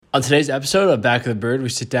On today's episode of Back of the Bird, we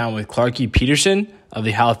sit down with Clarke Petterson of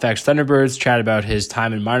the Halifax Thunderbirds, chat about his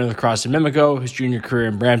time in minor lacrosse in Mimico, his junior career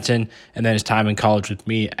in Brampton, and then his time in college with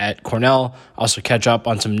me at Cornell. Also catch up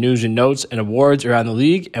on some news and notes and awards around the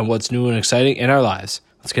league and what's new and exciting in our lives.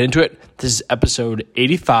 Let's get into it. This is episode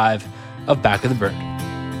 85 of Back of the Bird.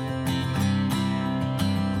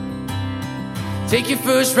 Take your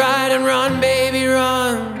first ride and run, baby,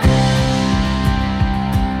 run.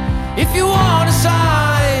 If you want a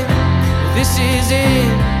sign, this is it.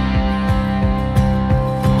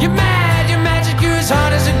 You're mad, you're magic, you're as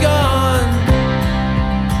hot as a gun.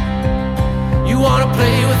 You wanna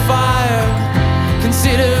play with fire,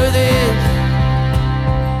 consider this.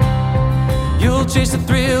 You'll chase the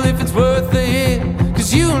thrill if it's worth the hit,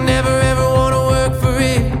 'cause you never ever wanna work for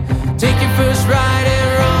it. Take your first ride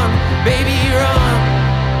and run, baby, run.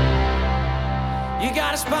 You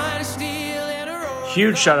got a spine of steel.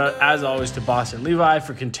 Huge shout out, as always, to Boston Levi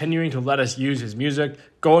for continuing to let us use his music,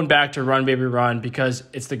 going back to Run Baby Run, because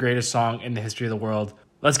it's the greatest song in the history of the world.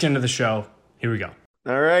 Let's get into the show. Here we go.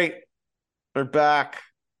 All right. We're back.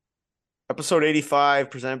 Episode 85,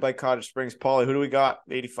 presented by Cottage Springs. Paulie, who do we got?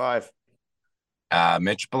 85.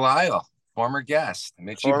 Mitch Belisle, former guest.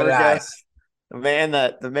 Former guest. The man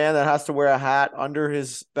that has to wear a hat under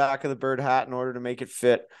his Back of the Bird hat in order to make it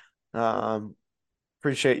fit.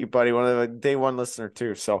 Appreciate you, buddy. One of the day one listener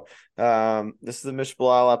too. So this is the Mitch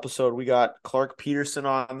Belisle episode. We got Clarke Petterson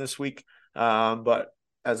on this week. But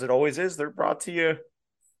as it always is, they're brought to you.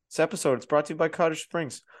 This episode, it's brought to you by Cottage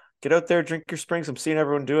Springs. Get out there, drink your springs. I'm seeing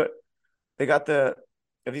everyone do it. They got have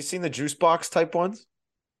you seen the juice box type ones?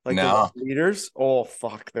 Like no. The liters? Oh,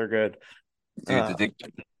 fuck. They're good. Dude,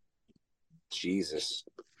 Jesus.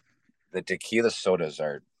 The tequila sodas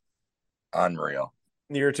are unreal.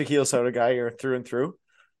 You're a tequila soda guy. You're through and through.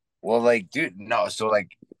 Well, dude, no. So,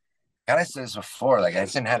 kind of said this before. I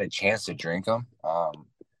just didn't have a chance to drink them. Now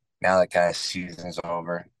that kind of season's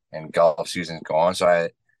over and golf season's going. So I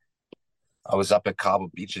was up at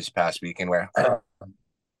Cobble Beach this past weekend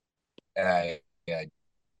and I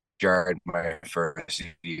jarred my first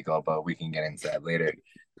eagle, but we can get into that later.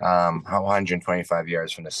 125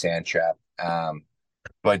 yards from the sand trap.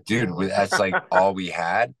 But dude, that's all we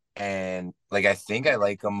had. And I think I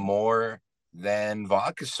like them more than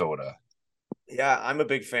vodka soda. Yeah, I'm a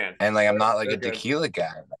big fan. And I'm not a tequila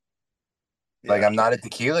guy. I'm not a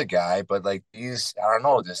tequila guy, but these, I don't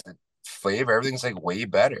know, just the flavor, everything's way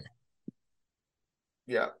better.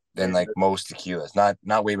 Yeah. Than most tequilas.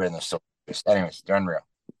 Not way better than the soda. Anyways, they're unreal.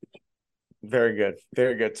 Very good.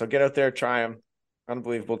 Very good. So get out there, try them.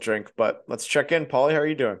 Unbelievable drink. But let's check in. Paulie, how are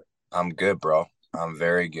you doing? I'm good, bro. I'm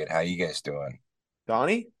very good. How you guys doing?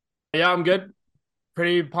 Donnie? Yeah, I'm good.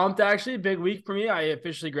 Pretty pumped, actually. Big week for me. I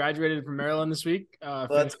officially graduated from Maryland this week.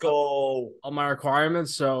 Let's go. All my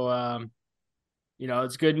requirements. So,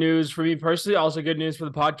 it's good news for me personally. Also good news for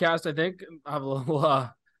the podcast, I think. I have a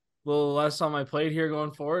little less on my plate here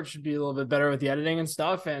going forward. Should be a little bit better with the editing and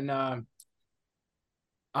stuff. And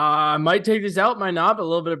I might take this out, might not, but a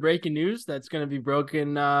little bit of breaking news that's going to be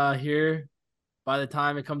broken here by the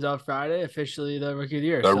time it comes out Friday, officially the Rookie of the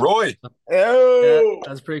Year. Roy. Oh, yeah,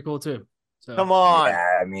 that's pretty cool too. So come on.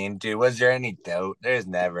 Yeah, I mean, dude, was there any doubt? There's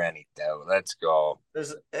never any doubt. Let's go.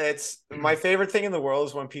 It's my favorite thing in the world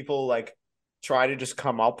is when people try to just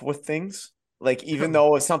come up with things. Even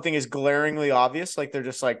though something is glaringly obvious, they're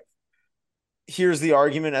just here's the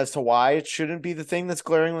argument as to why it shouldn't be the thing that's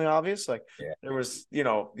glaringly obvious. There was,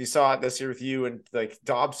 you saw it this year with you and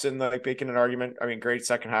Dobson, making an argument. I mean, great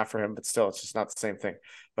second half for him, but still, it's just not the same thing.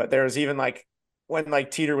 But there was even when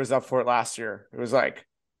Teeter was up for it last year, it was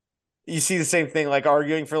you see the same thing,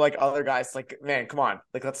 arguing for other guys. Man, come on,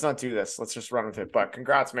 let's not do this. Let's just run with it. But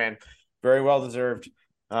congrats, man. Very well deserved.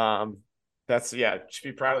 Should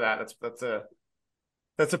be proud of that.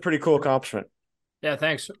 That's a pretty cool accomplishment. Yeah,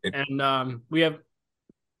 thanks. And we have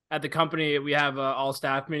at the company, we have a all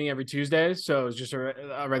staff meeting every Tuesday. So it's just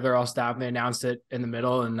a regular all staff. And they announced it in the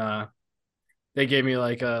middle, and they gave me a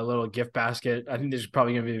little gift basket. I think there's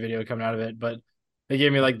probably gonna be a video coming out of it, but they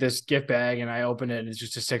gave me this gift bag, and I opened it, and it's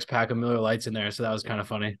just a 6-pack of Miller Lights in there. So that was kind of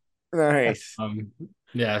funny. Nice.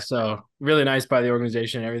 Yeah. So really nice by the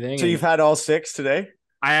organization and everything. So you've had all 6 today?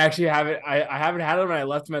 I actually haven't. I haven't had them, and I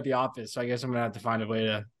left them at the office. So I guess I'm gonna have to find a way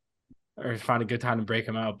to. Or find a good time to break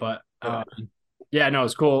them out. But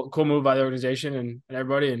it's cool move by the organization and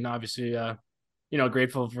everybody. And obviously,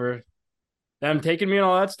 grateful for them taking me and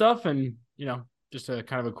all that stuff. And, just a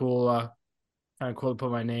kind of cool to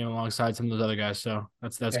put my name alongside some of those other guys. So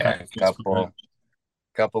that's kind of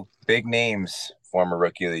couple big names, former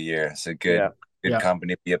Rookie of the Year. It's a good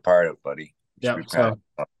company to be a part of, buddy. Yeah. So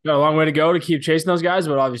got a long way to go to keep chasing those guys,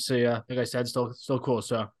 but obviously, like I said, still cool.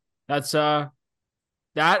 So that's that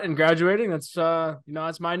and graduating. That's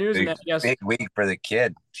that's my news. And Big, then I guess big week for the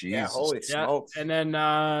kid. Yeah, Jesus. holy yeah, smokes. and then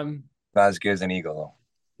Not as good as an Eagle,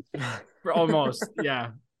 almost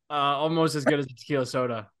almost as good as a tequila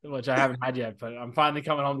soda, which I haven't had yet, but I'm finally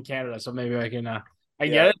coming home to Canada, so maybe I can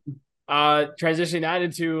get it. Transitioning that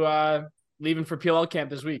into leaving for PLL camp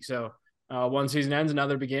this week. So one season ends,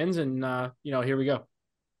 another begins, and here we go.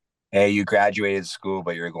 Hey, you graduated school,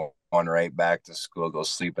 but you're going right back to school. Go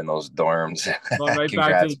sleep in those dorms. Going right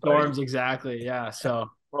back to the Congrats, buddy. dorms, exactly. Yeah. So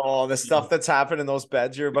Oh, the stuff that's happened in those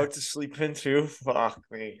beds you're about to sleep into. Fuck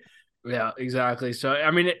me. yeah, exactly. So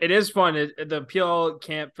I mean, it is fun. The PL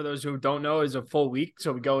camp, for those who don't know, is a full week.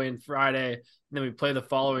 So we go in Friday, and then we play the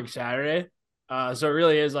following Saturday. So it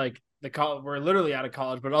really is like we're literally out of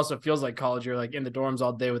college, but it also feels like college. You're like in the dorms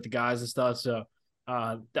all day with the guys and stuff. So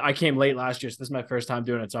I came late last year, so this is my first time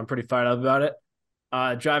doing it. So I'm pretty fired up about it.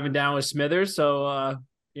 Driving down with Smithers, so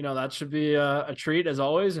that should be a treat as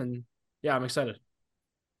always. And yeah, I'm excited.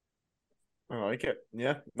 I like it.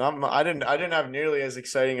 Yeah. I didn't have nearly as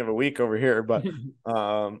exciting of a week over here, but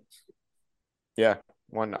yeah,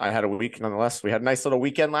 I had a week nonetheless. We had a nice little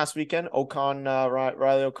weekend last weekend.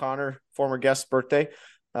 Riley O'Connor, former guest's birthday.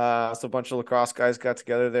 So a bunch of lacrosse guys got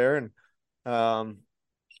together there and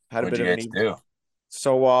had What'd a bit you of guys an do?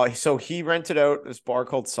 So he rented out this bar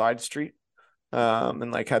called Side Street.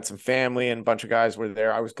 And like had some family and a bunch of guys were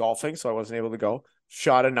there. I was golfing, so I wasn't able to go.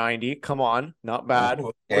 Shot a 90. Come on, not bad.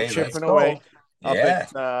 Ooh, We're okay, chipping away up Yeah.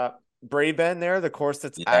 at Braeben there, the course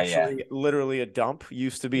that's actually literally a dump.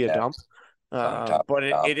 Used to be a dump. But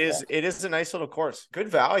it is a nice little course. Good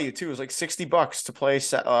value too. It was like $60 to play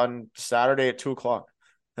on Saturday at 2:00.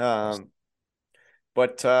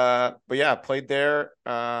 But yeah, played there.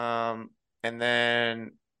 And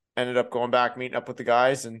then ended up going back, meeting up with the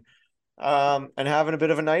guys and having a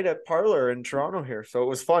bit of a night at Parlor in Toronto here. So it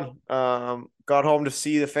was fun. Got home to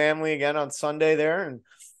see the family again on Sunday there and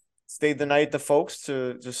stayed the night at the folks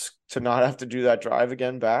to not have to do that drive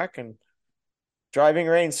again back. And driving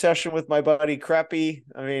range session with my buddy Creppy.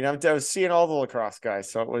 I mean, I was seeing all the lacrosse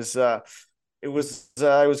guys. So it was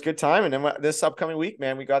good time. And then this upcoming week,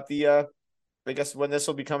 man, we got the I guess when this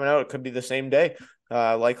will be coming out, it could be the same day.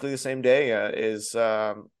 Likely the same day is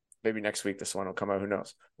maybe next week this one will come out. Who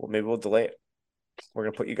knows? Well, maybe we'll delay it. We're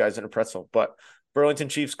going to put you guys in a pretzel. But Burlington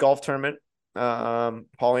Chiefs golf tournament.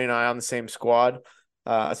 Paulie and I on the same squad.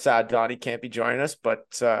 Sad Donnie can't be joining us, but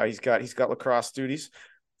he's got lacrosse duties.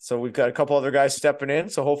 So we've got a couple other guys stepping in.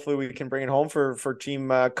 So hopefully we can bring it home for Team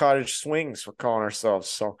Cottage Springs, we're calling ourselves.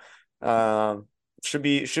 So should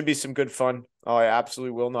be some good fun. I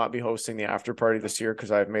absolutely will not be hosting the after party this year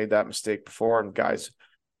because I've made that mistake before, and guys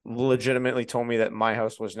legitimately told me that my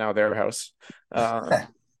house was now their house.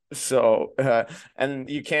 So and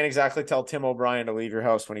you can't exactly tell Tim O'Brien to leave your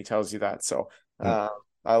house when he tells you that. So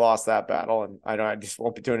I lost that battle, and I just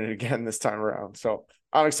won't be doing it again this time around. So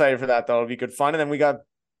I'm excited for that. That'll be good fun. And then we got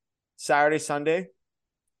Saturday, Sunday,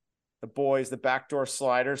 the boys, the backdoor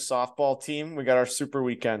sliders softball team. We got our super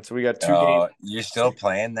weekend. So we got 2 games. You're still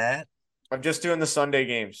playing that? I'm just doing the Sunday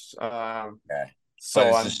games. Okay. So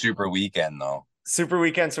it's a super weekend though. Super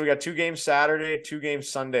weekend. So we got 2 games Saturday, 2 games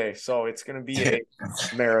Sunday. So it's going to be a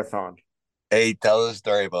marathon. Hey, tell us a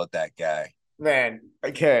story about that guy. Man,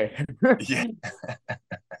 okay.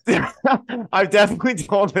 Yeah. I've definitely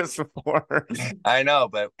told this before. I know,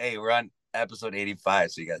 but hey, we're on episode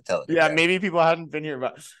 85, so you got to tell it. Yeah, maybe people hadn't been here,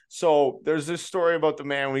 but so there's this story about the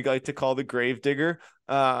man we like to call the grave digger.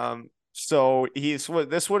 So this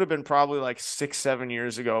would have been probably like 6-7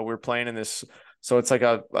 years ago. We're playing in this, so it's like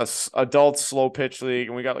a adult slow pitch league,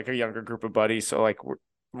 and we got like a younger group of buddies. So like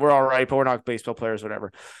we're all right, but we're not baseball players,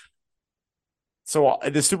 whatever. So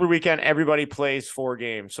the super weekend, everybody plays 4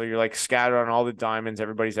 games. So you're like scattered on all the diamonds.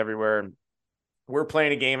 Everybody's everywhere. And we're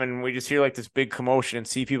playing a game and we just hear like this big commotion and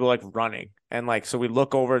see people like running. And like, so we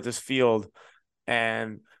look over at this field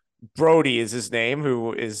and Brody is his name,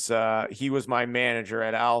 who is, he was my manager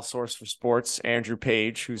at Al Source for Sports, Andrew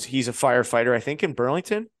Page, he's a firefighter, I think in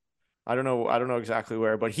Burlington. I don't know exactly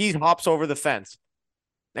where, but he hops over the fence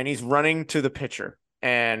and he's running to the pitcher,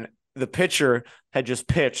 and the pitcher had just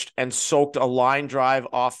pitched and soaked a line drive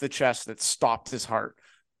off the chest that stopped his heart.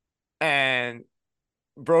 And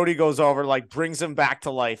Brody goes over, like brings him back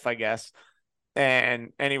to life, I guess.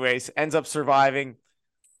 And anyways, ends up surviving.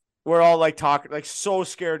 We're all like talking, like so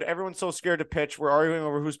scared. Everyone's so scared to pitch. We're arguing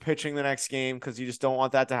over who's pitching the next game because you just don't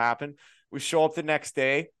want that to happen. We show up the next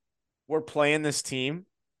day. We're playing this team.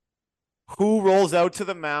 Who rolls out to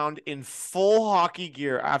the mound in full hockey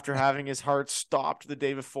gear after having his heart stopped the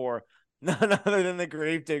day before? none other than the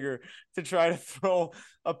Gravedigger to try to throw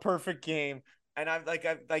a perfect game. And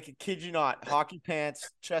I kid you not, hockey pants,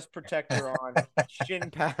 chest protector on, shin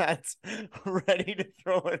pads, ready to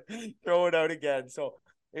throw it out again. So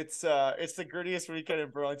it's the grittiest weekend in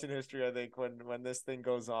Burlington history, I think, when this thing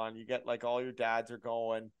goes on. You get like all your dads are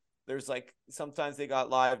going. There's like sometimes they got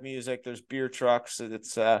live music. There's beer trucks.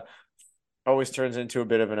 It's always turns into a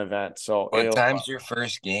bit of an event. So What time's your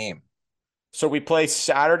first game? so we play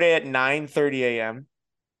Saturday at 9:30 a.m.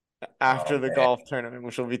 after Oh the man, golf tournament,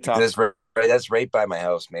 which will be tough. that's right by my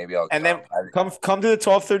house. Maybe I'll And come. then come to the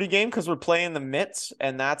 12:30 game because we're playing the Mitts,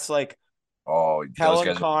 and that's like Oh, those Helen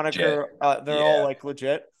guys are legit. Conacher. They're all Yeah, like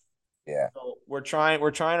legit. yeah. So we're trying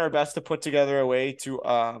our best to put together a way to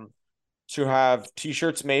have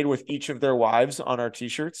t-shirts made with each of their wives on our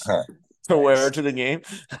t-shirts Huh. to wear Nice. to the game.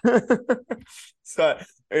 So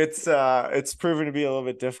it's proven to be a little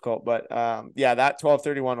bit difficult, but yeah, that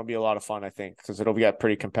 12:31 will be a lot of fun, I think, because it'll get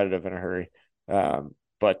pretty competitive in a hurry.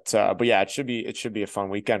 But yeah, it should be a fun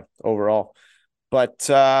weekend overall. But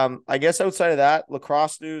I guess outside of that,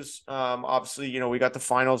 lacrosse news, obviously, we got the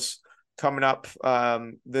finals coming up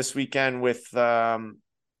this weekend with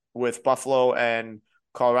Buffalo and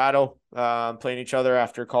Colorado playing each other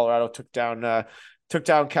after Colorado took down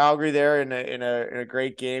Calgary there in a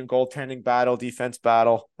great game, goaltending battle, defense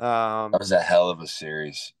battle. That was a hell of a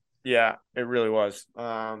series. Yeah, it really was.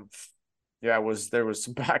 Yeah, there was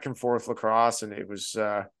some back and forth lacrosse, and it was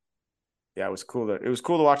yeah, it was cool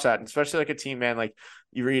to watch that, and especially like a team, man. Like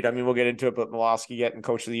you read, I mean, we'll get into it, but Milwaukee getting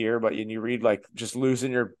coach of the year, but you read like just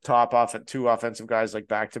losing your top two offensive guys like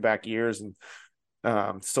back to back years,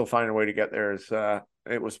 and still finding a way to get there is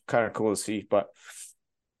it was kind of cool to see. But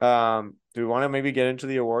do we want to maybe get into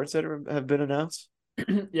the awards that have been announced?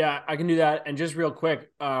 Yeah, I can do that. And just real quick,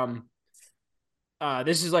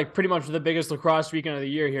 this is like pretty much the biggest lacrosse weekend of the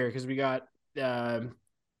year here because we got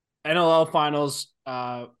NLL finals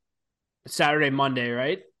Saturday, Monday,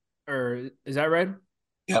 right? Or is that right?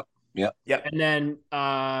 Yep. And then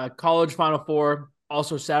college Final Four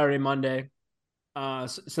also Saturday, Monday.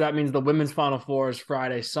 So that means the women's Final Four is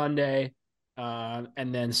Friday, Sunday,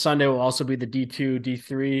 and then Sunday will also be the D2,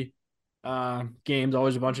 D3 games.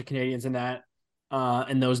 Always a bunch of Canadians in that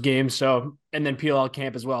in those games. So and then PLL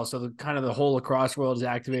camp as well. So the whole lacrosse world is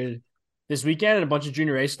activated this weekend, and a bunch of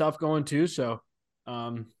junior A stuff going too. So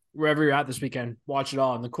wherever you're at this weekend, watch it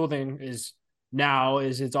all. And the cool thing is now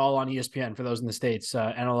is it's all on ESPN for those in the States.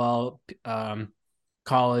 NLL,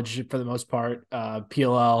 college for the most part,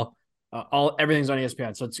 PLL. Everything's on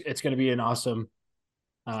ESPN, so it's going to be an awesome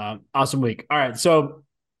week. All right, so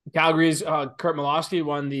Calgary's Kurt Milosky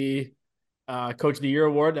won the Coach of the Year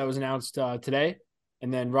award that was announced today,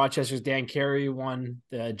 and then Rochester's Dan Carey won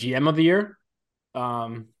the GM of the Year.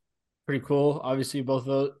 Pretty cool, obviously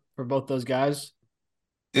for both those guys.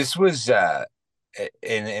 This was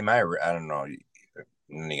in my I don't know.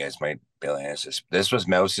 You guys might be able to answer this. This was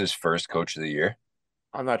Mouse's first Coach of the Year.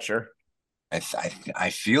 I'm not sure. I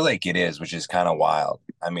feel like it is, which is kind of wild.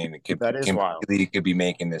 I mean, That is wild. You could be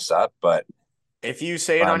making this up, but If you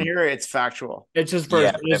say it on here, it's factual. It's his first.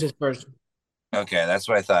 Yeah, it's his first. okay, that's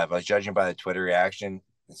what I thought. If I was judging by the Twitter reaction,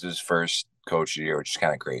 this is his first Coach of the Year, which is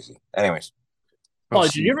kind of crazy. Anyways, Oh,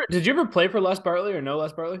 did you ever play for Les Bartley or no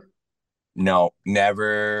Les Bartley? no,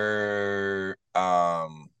 never.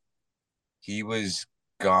 He was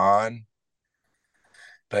gone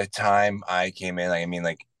by the time I came in. Like, I mean,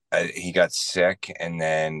 like he got sick and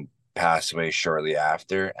then passed away shortly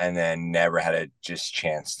after, and then never had a just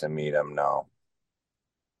chance to meet him. No.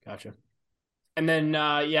 Gotcha. And then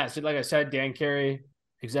so like I said, Dan Carey,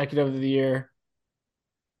 Executive of the Year.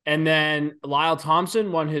 And then Lyle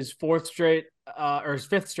Thompson won his fifth straight,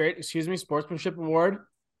 sportsmanship award.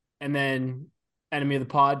 And then Enemy of the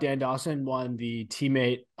Pod, Dan Dawson, won the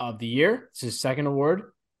Teammate of the Year. It's his second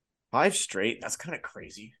award. 5 straight. That's kind of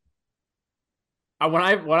crazy. When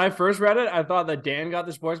I first read it, I thought that Dan got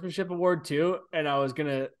the sportsmanship award too, and I was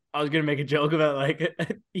gonna make a joke about like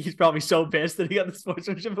he's probably so pissed that he got the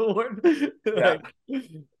sportsmanship award. Yeah.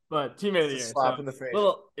 But Teammate of the Year, slap in the face. A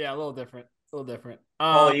little different.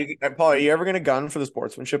 Paul, are you ever gonna gun for the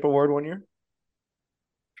sportsmanship award one year?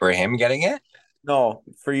 For him getting it? No,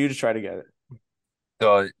 for you to try to get it.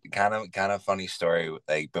 So kind of funny story.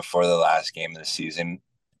 Like before the last game of the season,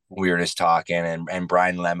 we were just talking, and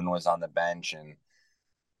Brian Lemon was on the bench, and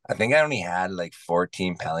I think I only had like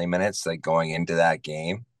 14 penalty minutes like going into that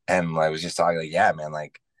game, and I was just talking like, yeah, man,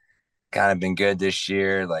 like kind of been good this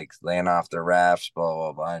year, like laying off the refs, blah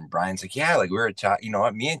blah blah. And Brian's like, yeah, like we were talking, you know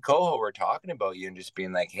what, me and Coho were talking about you, and just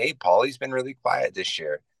being like, hey, Paulie's been really quiet this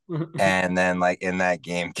year. and then like in that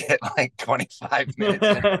game get like 25 minutes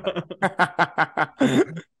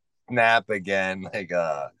nap again, like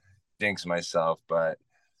jinx myself. But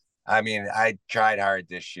I mean, I tried hard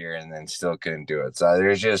this year and then still couldn't do it. So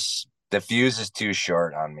there's just the fuse is too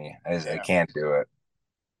short on me. I can't do it.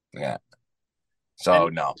 Yeah. So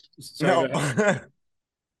And no. sorry, go ahead. No.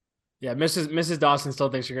 Yeah, Mrs. Dawson still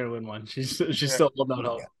thinks you're gonna win one. She's still holding out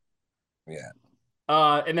hope. Yeah.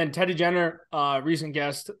 And then Teddy Jenner, recent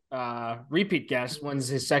guest, repeat guest, wins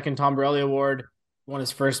his second Tom Borelli Award, won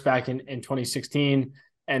his first back in 2016.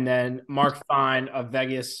 And then Mark Fine of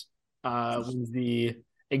Vegas wins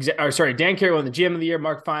Dan Carey won the GM of the year.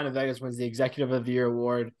 Mark Fine of Vegas wins the Executive of the Year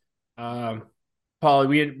award. Paul,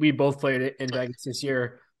 we both played in Vegas this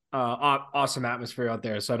year. Awesome atmosphere out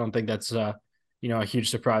there. So I don't think that's a huge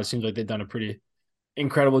surprise. Seems like they've done a pretty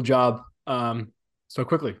incredible job so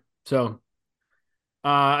quickly. So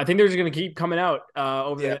I think they're just going to keep coming out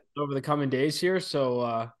over the coming days here.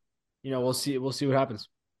 So we'll see what happens.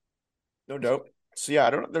 No doubt. So yeah,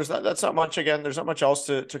 that's not much. Again, there's not much else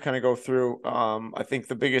to kind of go through. I think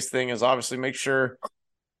the biggest thing is obviously make sure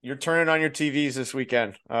you're turning on your TVs this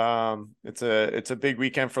weekend. It's a big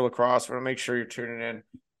weekend for lacrosse. We're gonna make sure you're tuning in.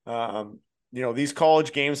 These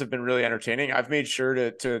college games have been really entertaining. I've made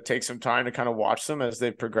sure to take some time to kind of watch them as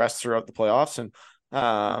they progress throughout the playoffs. And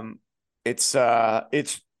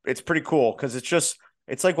it's pretty cool because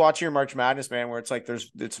it's like watching your March Madness, man, where it's like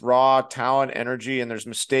it's raw talent, energy, and there's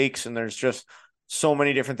mistakes, and there's just so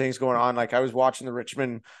many different things going on. Like I was watching the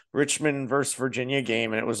Richmond versus Virginia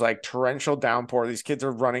game, and it was like torrential downpour. These kids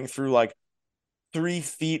are running through like 3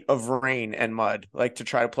 feet of rain and mud, like to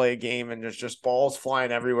try to play a game, and there's just balls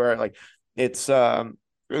flying everywhere. Like it's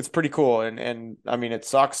pretty cool. And I mean, it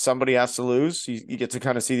sucks. Somebody has to lose. You get to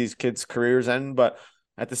kind of see these kids' careers end, but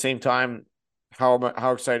at the same time, how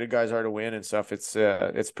excited guys are to win and stuff. It's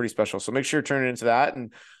pretty special. So make sure you're turning into that.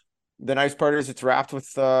 And the nice part is it's wrapped with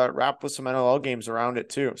some NLL games around it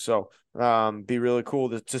too. So be really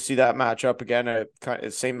cool to see that matchup again.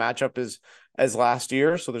 Same matchup as last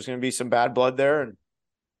year. So there's going to be some bad blood there. And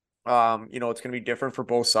it's going to be different for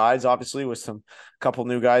both sides, obviously, with some couple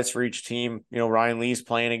new guys for each team. Ryan Lee's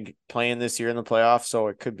playing this year in the playoffs. So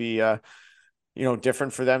it could be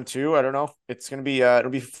different for them too. I don't know. It's going to be it'll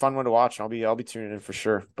be a fun one to watch. I'll be tuning in for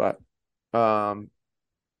sure. But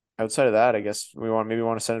outside of that, I guess we want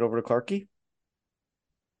to send it over to Clarke.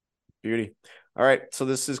 Beauty. All right. So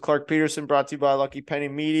this is Clarke Petterson, brought to you by Lucky Penny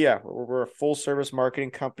Media. We're a full service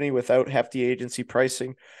marketing company without hefty agency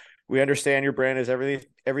pricing. We understand your brand is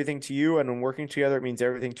everything to you, and when working together, it means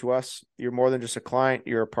everything to us. You're more than just a client.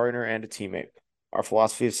 You're a partner and a teammate. Our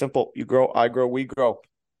philosophy is simple. You grow, I grow, we grow.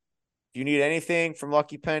 If you need anything from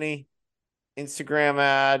Lucky Penny, Instagram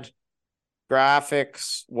ad,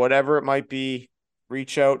 graphics, whatever it might be,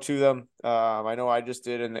 reach out to them. I know I just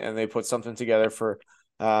did, and they put something together for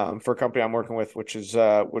a company I'm working with, which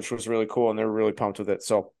was really cool, and they're really pumped with it.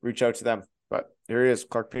 So reach out to them. But here he is,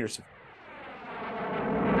 Clarke Petterson.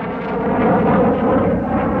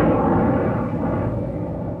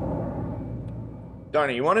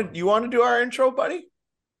 Donnie, you want to do our intro, buddy?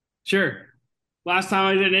 Sure. Last time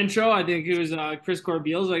I did an intro, I think it was Chris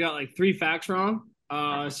Corbeil's. I got like 3 facts wrong.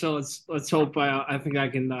 So let's hope I think I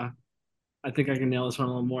can nail this one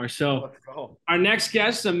a little more. So our next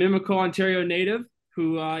guest is a Mimico, Ontario native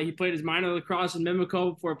who he played his minor lacrosse in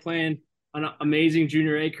Mimico before playing an amazing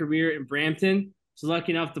junior A career in Brampton. So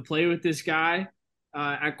lucky enough to play with this guy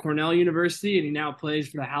at Cornell University, and he now plays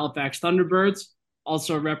for the Halifax Thunderbirds.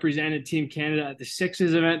 Also represented Team Canada at the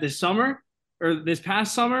Sixes event this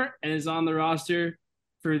past summer, and is on the roster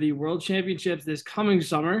for the World Championships this coming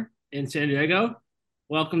summer in San Diego.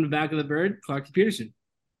 Welcome to Back of the Bird, Clarke Petterson.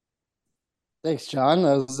 Thanks, John.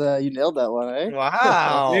 That was you nailed that one, eh?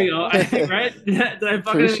 Wow. There you go. Right? Did I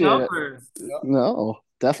fuck anything up? Or? No,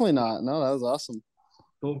 definitely not. No, that was awesome.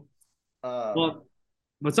 Cool. Well,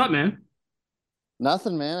 what's up, man?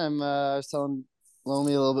 Nothing, man. I was telling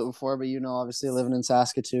Lomi a little bit before, but obviously living in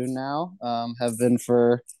Saskatoon now. Have been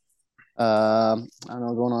for I don't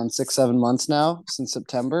know, going on 6-7 months now since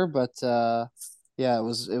September. But yeah, it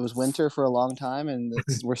was winter for a long time, and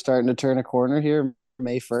we're starting to turn a corner here,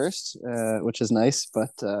 May 1st, which is nice.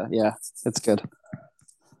 But yeah, it's good.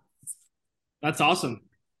 That's awesome.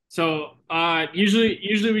 So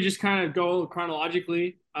usually we just kind of go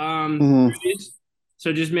chronologically.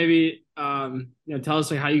 So just maybe tell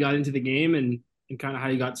us like how you got into the game and kind of how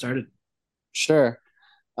you got started. Sure.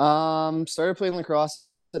 Started playing lacrosse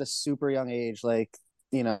at a super young age, like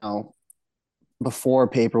before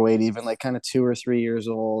paperweight, even like kind of 2 or 3 years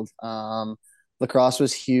old. Lacrosse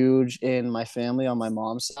was huge in my family on my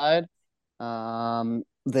mom's side.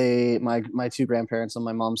 my two grandparents on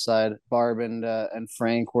my mom's side, Barb and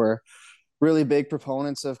Frank, were really big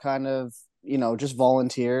proponents of kind of, just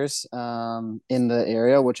volunteers in the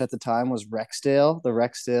area, which at the time was Rexdale, the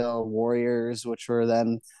Rexdale Warriors, which were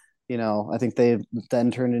then, I think they then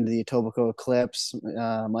turned into the Etobicoke Eclipse.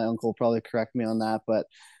 My uncle will probably correct me on that, but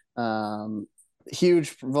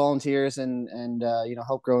huge volunteers and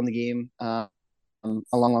helped grow in the game a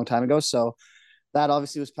long, long time ago. So that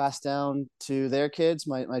obviously was passed down to their kids,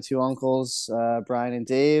 my two uncles, Brian and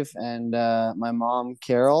Dave, and my mom,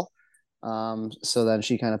 Carol. So then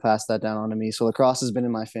she kind of passed that down onto me. So lacrosse has been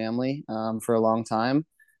in my family for a long time.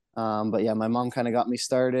 But yeah, my mom kind of got me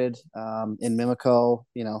started in Mimico,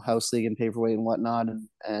 house league and paperweight and whatnot.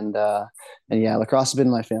 And yeah, lacrosse has been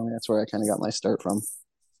in my family. That's where I kind of got my start from.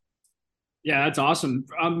 Yeah, that's awesome.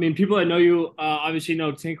 I mean, people that know you obviously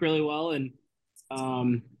know Tink really well,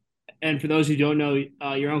 and for those who don't know,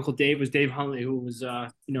 your uncle Dave was Dave Huntley, who was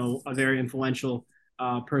a very influential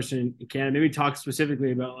person in Canada. Maybe talk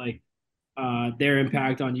specifically about like their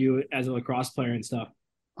impact on you as a lacrosse player and stuff.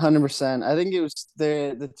 100%. I think it was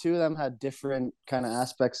the two of them had different kind of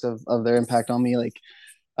aspects of their impact on me. Like,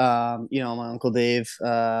 my uncle Dave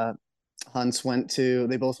Hunts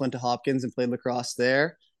they both went to Hopkins and played lacrosse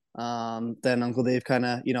there. Then Uncle Dave kind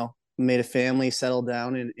of, made a family, settled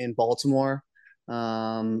down in Baltimore,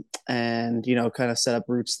 and, kind of set up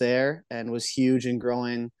roots there and was huge in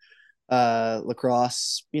growing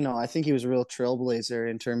lacrosse. I think he was a real trailblazer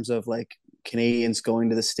in terms of like Canadians going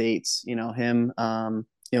to the States, him,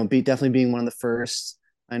 definitely being one of the first.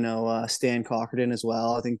 I know Stan Cockerton as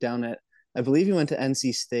well. I think I believe he went to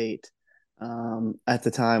NC State at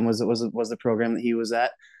the time was the program that he was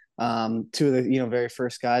at. Two of the very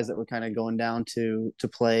first guys that were kind of going down to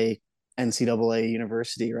play NCAA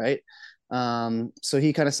university, right? So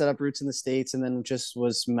he kind of set up roots in the States and then just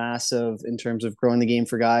was massive in terms of growing the game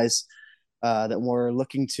for guys that were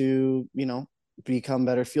looking to, become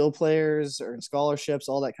better field players, earn scholarships,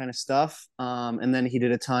 all that kind of stuff. And then he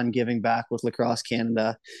did a ton giving back with Lacrosse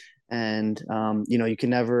Canada. And, you can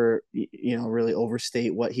never, really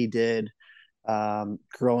overstate what he did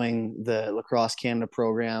growing the Lacrosse Canada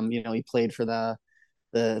program. He played for the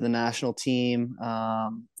national team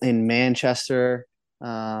in Manchester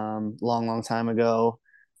long time ago.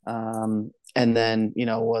 And then,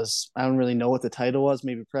 I don't really know what the title was,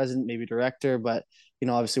 maybe president, maybe director, but,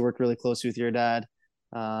 obviously worked really closely with your dad,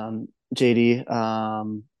 JD,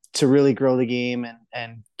 to really grow the game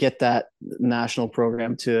and get that national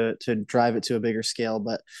program to drive it to a bigger scale.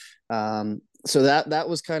 But so that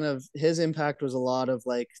was kind of his impact, was a lot of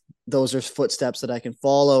like, those are footsteps that I can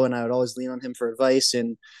follow. And I would always lean on him for advice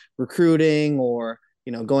in recruiting or,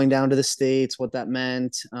 going down to the States, what that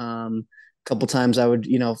meant. A couple times I would,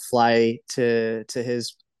 fly to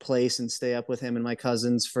his place and stay up with him and my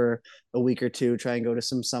cousins for a week or two, try and go to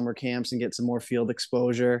some summer camps and get some more field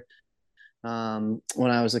exposure when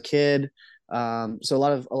I was a kid. So a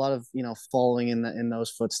lot of following in those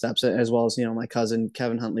footsteps, as well as my cousin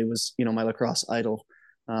Kevin Huntley was my lacrosse idol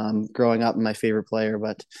growing up and my favorite player.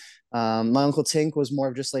 But my uncle Tink was more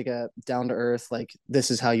of just like a down to earth, like, this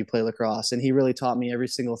is how you play lacrosse, and he really taught me every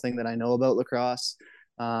single thing that I know about lacrosse.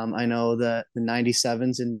 I know that the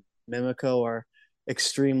 97s in Mimico are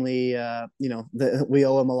extremely we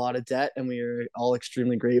owe him a lot of debt, and we are all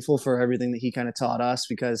extremely grateful for everything that he kind of taught us,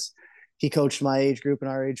 because he coached my age group and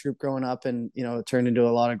our age group growing up, and it turned into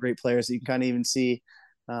a lot of great players that you can kind of even see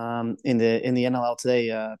in the NLL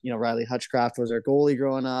today. Riley Hutchcraft was our goalie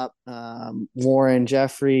growing up. Warren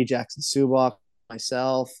Jeffrey, Jackson Subak,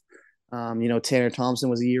 myself. Tanner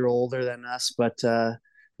Thompson was a year older than us, but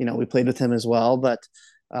we played with him as well. But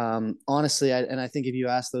honestly, I think if you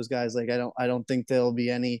ask those guys, like, I don't think there'll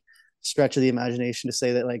be any stretch of the imagination to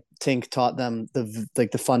say that like Tink taught them the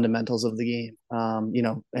fundamentals of the game.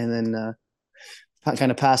 And then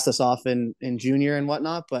kind of passed us off in junior and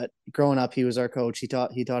whatnot. But growing up, he was our coach. He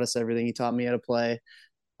taught us everything. He taught me how to play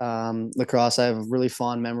lacrosse. I have really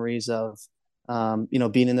fond memories of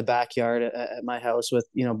being in the backyard at my house with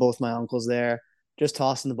both my uncles there, just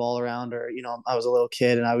tossing the ball around. Or I was a little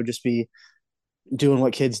kid and I would just be doing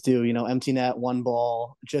what kids do, empty net, one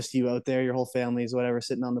ball, just you out there, your whole family's whatever,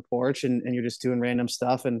 sitting on the porch, and you're just doing random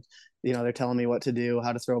stuff. And, they're telling me what to do,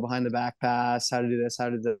 how to throw behind the back pass, how to do this, how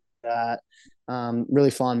to do that. Really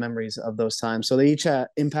fond memories of those times. So they each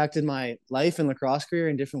impacted my life and lacrosse career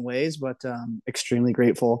in different ways, but extremely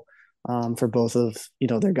grateful for both of,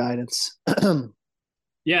 their guidance.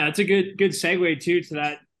 Yeah, it's a good segue too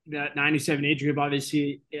to that 97 age group.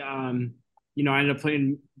 Obviously, I ended up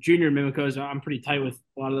playing junior Mimicos. I'm pretty tight with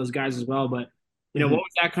a lot of those guys as well. But What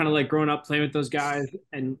was that kind of like growing up playing with those guys?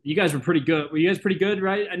 And you guys were pretty good. Were you guys pretty good,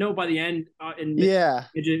 right? I know by the end in Yeah.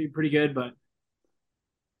 midget, you're pretty good, but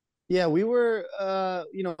Yeah, we were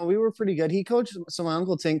we were pretty good. He coached, so my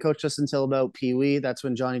uncle Tink coached us until about Pee Wee. That's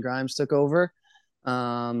when Johnny Grimes took over.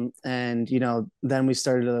 And then we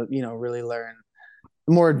started to, really learn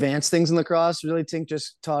more advanced things in lacrosse. Really, Tink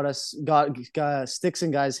just taught us, got sticks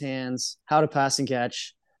in guys' hands, how to pass and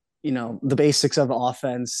catch, the basics of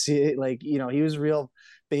offense. He was real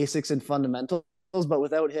basics and fundamentals, but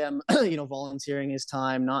without him, volunteering his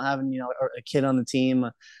time, not having, a kid on the team,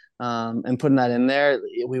 and putting that in there,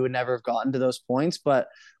 we would never have gotten to those points. But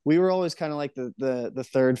we were always kind of like the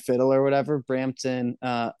third fiddle or whatever. Brampton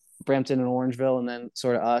and Orangeville, and then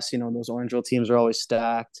sort of us. Those Orangeville teams are always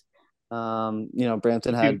stacked.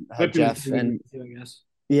 Brampton had Whippy Jeff and too, I guess.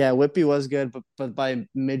 yeah, Whippy was good, but by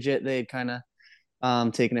midget they kind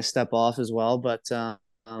of taken a step off as well. But Jeff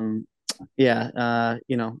and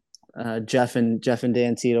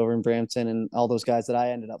Dan Teed over in Brampton and all those guys that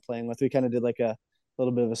I ended up playing with, we kind of did like a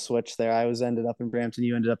little bit of a switch there. I was ended up in Brampton,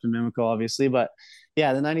 you ended up in Mimico, obviously. But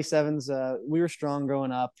yeah, the 97s, we were strong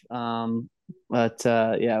growing up. It was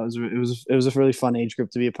a really fun age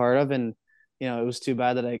group to be a part of, and it was too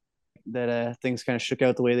bad that things kind of shook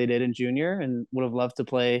out the way they did in junior, and would have loved to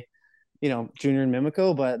play junior in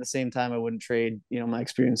Mimico, but at the same time I wouldn't trade my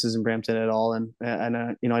experiences in Brampton at all, and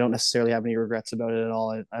I don't necessarily have any regrets about it at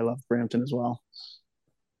all. I love Brampton as well.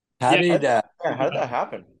 How did how did that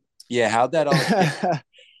happen? Yeah, how'd that all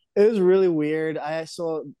It was really weird. I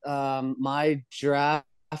saw my draft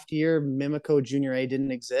year, Mimico Junior A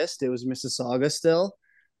didn't exist. It was Mississauga still.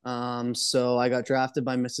 So I got drafted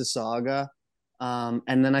by Mississauga.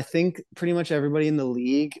 And then I think pretty much everybody in the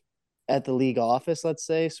league at the league office, let's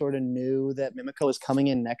say, sort of knew that Mimico was coming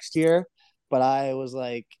in next year. But I was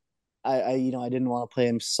like, I didn't want to play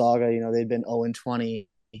in Mississauga. They'd been 0-20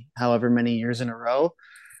 however many years in a row.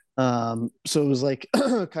 So it was like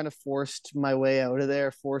kind of forced my way out of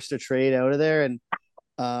there, forced a trade out of there, and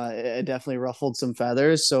it definitely ruffled some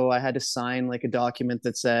feathers. So I had to sign like a document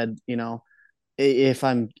that said, if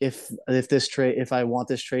I want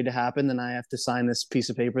this trade to happen, then I have to sign this piece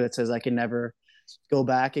of paper that says I can never go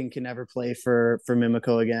back and can never play for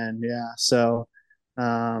Mimico again. Yeah. So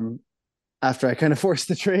after I kind of forced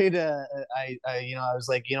the trade, I was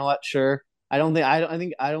like, you know what, sure. I don't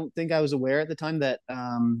think I was aware at the time that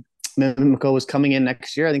Mimico was coming in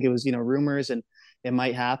next year. I think it was rumors and it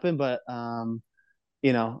might happen, but the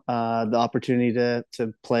opportunity to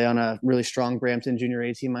play on a really strong Brampton Junior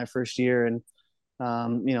A team my first year, and I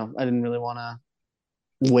didn't really want to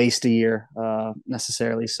waste a year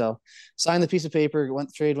necessarily. So signed the piece of paper,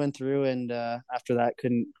 trade went through, and after that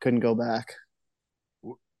couldn't go back.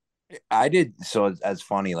 I did. So that's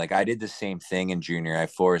funny. Like I did the same thing in junior. I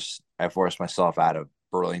forced myself out of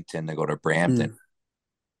Burlington to go to Brampton.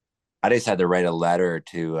 I just had to write a letter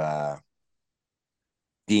to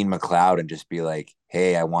Dean McLeod and just be like,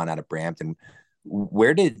 "Hey, I want out of Brampton."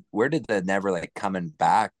 Where did the never like coming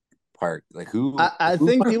back part? Like who? I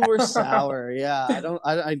think people were sour. Yeah,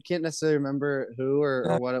 I can't necessarily remember who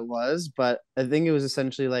or what it was, but I think it was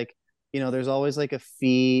essentially like, there's always like a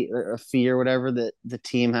fee or whatever that the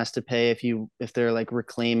team has to pay if they're like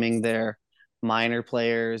reclaiming their minor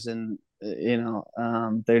players, and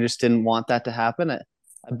they just didn't want that to happen.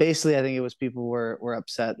 Basically, I think it was people were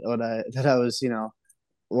upset that I was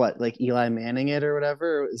like Eli Manning it or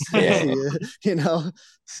whatever.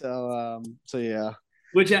 So yeah.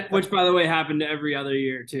 Which by the way happened to every other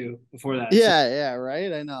year too before that. Yeah,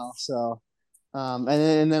 right. I know. So,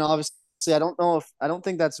 and then obviously I don't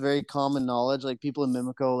think that's very common knowledge. Like people in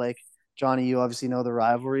Mimico, like Johnny, you obviously know the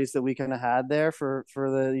rivalries that we kind of had there for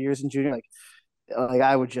the years in junior. Like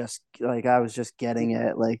I was just getting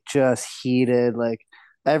it, like just heated, like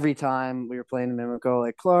every time we were playing in Mimico,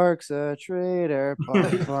 like Clark's a traitor,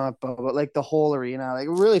 but like the whole arena, like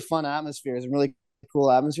really fun atmospheres and really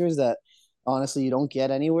cool atmospheres that honestly you don't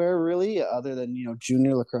get anywhere really other than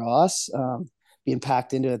junior lacrosse, being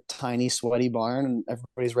packed into a tiny sweaty barn and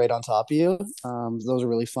everybody's right on top of you. Those are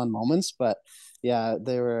really fun moments, but yeah,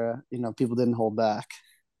 they were people didn't hold back.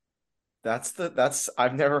 That's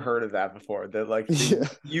I've never heard of that before. That like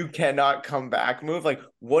you cannot come back move. Like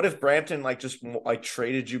what if Brampton like just like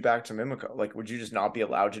traded you back to Mimico? Like would you just not be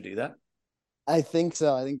allowed to do that? I think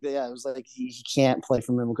so. I think that, yeah, it was like he can't play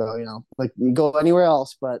for Mimico, like you go anywhere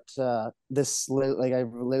else. But this, like, I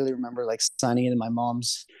literally remember like signing it in my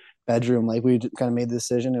mom's bedroom. Like we kind of made the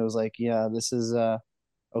decision. It was like, yeah, this is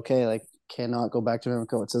okay. Like cannot go back to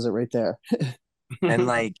Mimico. It says it right there. And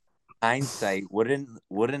like hindsight, wouldn't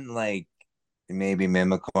like maybe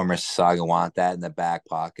Mimico or Mississauga want that in the back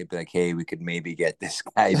pocket. Be like, hey, we could maybe get this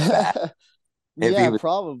guy back if he Yeah, was.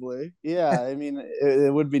 probably. Yeah, I mean,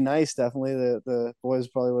 it would be nice. Definitely, the boys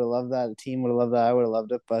probably would have loved that. The team would have loved that. I would have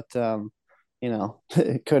loved it, but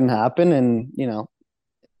it couldn't happen.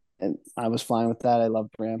 And I was fine with that. I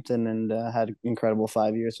loved Brampton and had an incredible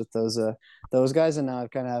 5 years with those guys. And now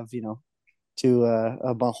I've kind of have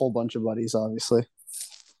whole bunch of buddies, obviously.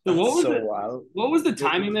 So what That's was so it? wild. What was the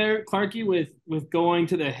timing there, Clarky, with going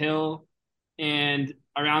to the Hill and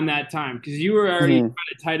around that time? Because you were already Mhm.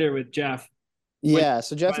 kind of tighter with Jeff. When, Yeah,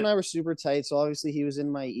 so Jeff when and I were super tight. So obviously he was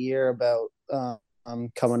in my ear about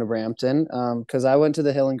coming to Brampton because I went to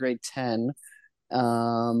the Hill in grade 10.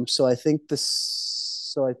 So I think the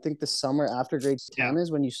summer after grade yeah, 10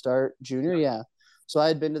 is when you start junior. Yeah. So I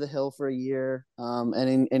had been to the Hill for a year.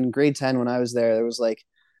 And in grade 10, when I was there was like,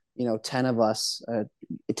 10 of us,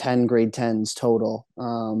 10 grade 10s total.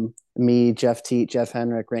 Me, Jeff Teat, Jeff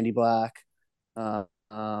Henrik, Randy Black, were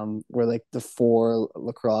like the four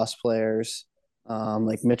lacrosse players.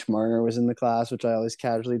 Like Mitch Marner was in the class, which I always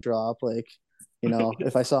casually drop. Like,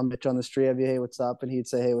 if I saw Mitch on the street, I'd be, hey, what's up? And he'd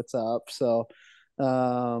say, hey, what's up? So,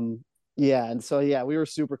 yeah, and so yeah, we were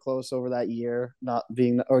super close over that year. Not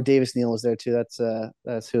being, or Davis Neal was there too.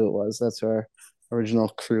 That's who it was. That's our original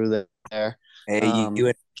crew there. Hey, you Um,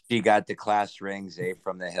 and she got the class rings,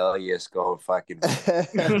 from the Hill. You just go fucking.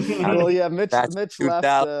 well, yeah, That's Mitch left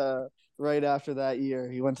 2000. right after that year.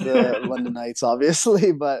 He went to the London Knights,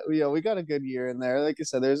 obviously, but we got a good year in there. Like I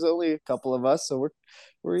said, there's only a couple of us, so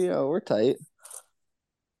we're tight.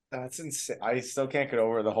 That's insane. I still can't get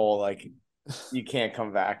over the whole like you can't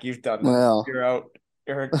come back. You've done this. Well, You're out.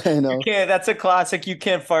 I You know. can't. That's a classic. You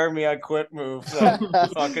can't fire me. I quit move.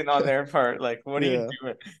 Fucking on their part. Like, what are you Yeah.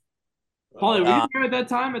 doing? Paulie, were you Uh, there at that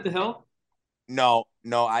time at the Hill? no,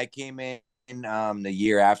 I came in the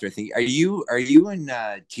year after. Are you and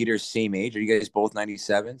Teeter same age? Are you guys both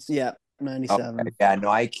 97s? Yeah, Okay, 97. yeah, no,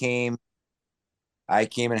 I came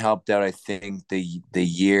and helped out. I think the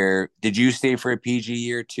year. Did you stay for a PG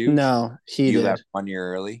year too? No, he You did. left 1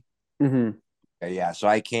 year early. Mm-hmm. Okay, yeah, so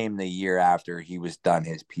I came the year after he was done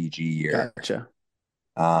his PG year. Gotcha.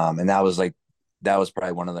 And that was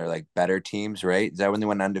probably one of their like better teams, right? Is that when they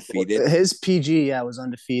went undefeated? His PG, yeah, was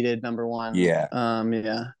undefeated, number one. Yeah, Yeah,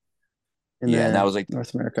 in yeah, and that the was like the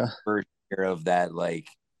North America. first year of that like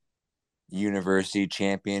university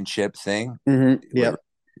championship thing. Mm-hmm. Yep.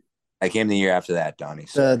 I came the year after that, Donnie. The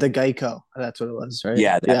Sorry. the Geico, that's what it was, right?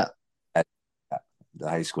 Yeah, Yeah. that the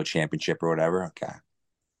high school championship or whatever. Okay.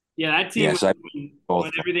 Yeah, that team, Yeah, so I when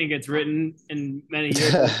both. everything gets written in many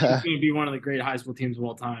years, it's going to be one of the great high school teams of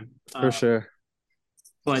all time. For sure.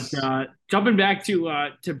 But jumping back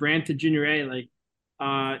to Brampton Junior A, like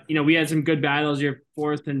we had some good battles your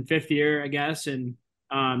fourth and fifth year, I guess. And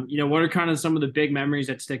what are kind of some of the big memories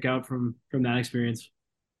that stick out from that experience?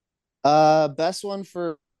 Best one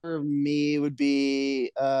for me would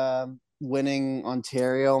be winning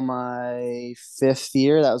Ontario my fifth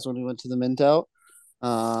year. That was when we went to the Minto.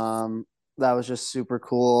 That was just super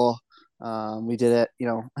cool. We did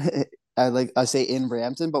it, I say in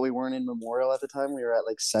Brampton, but we weren't in Memorial at the time. We were at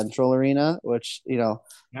like Central Arena, which Yeah.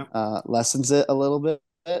 lessens it a little bit.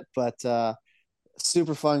 But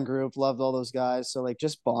super fun group. Loved all those guys. So like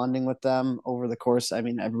just bonding with them over the course. I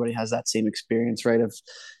mean, everybody has that same experience, right? Of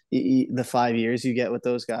the 5 years you get with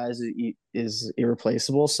those guys is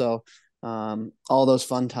irreplaceable. So all those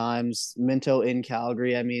fun times. Minto in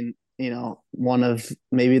Calgary. I mean, one of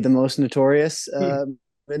maybe the most notorious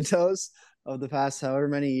Mintos of the past however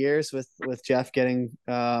many years with Jeff getting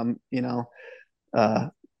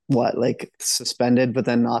like suspended but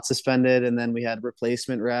then not suspended, and then we had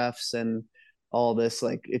replacement refs and all this,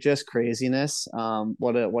 like it just craziness.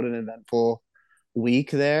 What an eventful week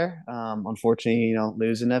there. Unfortunately,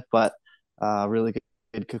 losing it, but really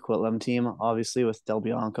good Coquitlam team, obviously with Del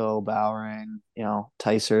Bianco, Bowering,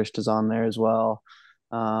 Ticehurst is on there as well.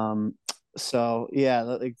 So yeah,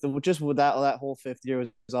 like just with that whole fifth year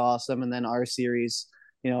was awesome, and then our series.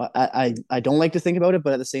 I don't like to think about it,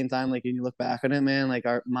 but at the same time, like when you look back on it, man, like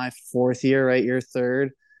my fourth year, right, your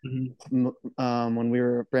third, when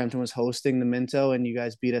Brampton was hosting the Minto and you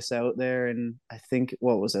guys beat us out there, and I think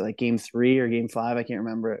what was it, like game 3 or game 5? I can't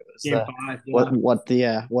remember. It was Game the five,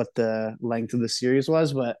 yeah. what the length of the series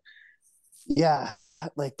was, but yeah,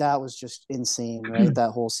 like that was just insane, right? That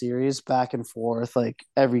whole series back and forth, like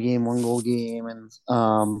every game 1 goal game, and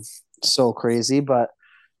so crazy. But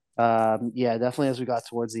yeah, definitely as we got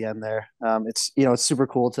towards the end there, it's super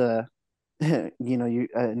cool to you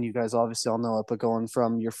and you guys obviously all know it, but going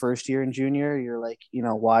from your first year in junior, you're like,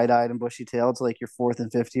 wide-eyed and bushy-tailed, to like your fourth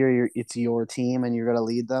and fifth year, it's your team and you're going to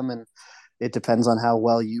lead them. And it depends on how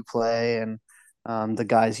well you play and the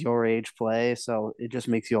guys your age play. So it just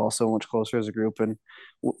makes you all so much closer as a group. And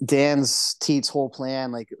Dan's Teat's whole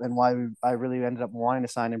plan, like, and why I really ended up wanting to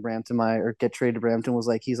sign in Brampton, or get traded to Brampton, was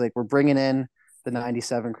like, he's like, we're bringing in the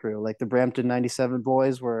 97 crew. Like the Brampton 97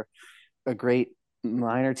 boys were a great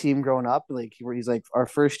minor team growing up. Like he's like, our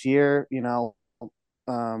first year, your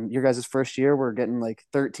guys' first year, we're getting like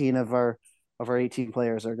 13 of our 18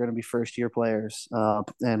 players are going to be first year players.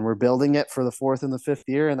 And we're building it for the fourth and the fifth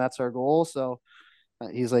year. And that's our goal. So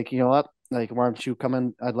he's like, you know what, like, why don't you come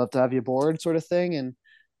in? I'd love to have you aboard, sort of thing. And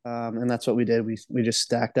that's what we did. We just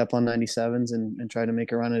stacked up on 97s and tried to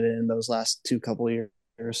make a run at it in those last couple of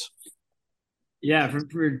years. Yeah,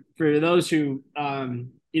 for those who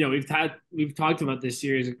we've talked about this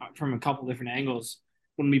series from a couple different angles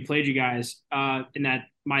when we played you guys in that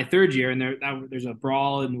my third year, and there's a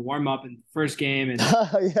brawl in the warm up and first game, and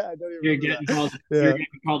yeah, you're getting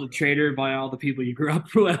called a traitor by all the people you grew up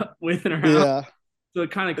with and around. Yeah. So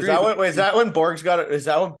it kind of is that when Borg's got it? Is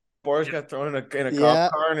that when Borg's got thrown in a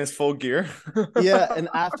cop car in his full gear? Yeah, and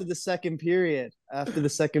after the second period,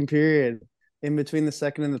 in between the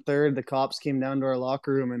second and the third, the cops came down to our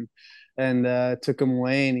locker room and took him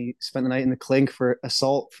away, and he spent the night in the clink for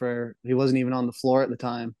assault. He wasn't even on the floor at the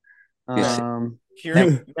time.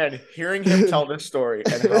 Hearing him tell this story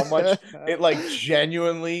and how much it like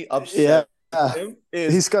genuinely upset him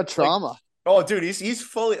he's got trauma. Like, oh, dude, he's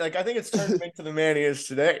fully, like, I think it's turned him into the man he is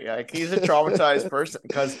today. Like, he's a traumatized person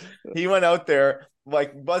because he went out there,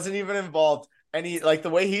 like, wasn't even involved. And he, like, the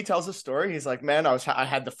way he tells the story, he's like, man, I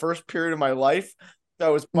had the first period of my life. I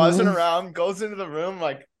was buzzing around, goes into the room,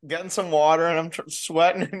 like, getting some water, and I'm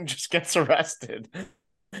sweating and just gets arrested.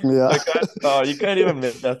 Yeah. Like that, you can't even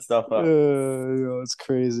make that stuff up. It's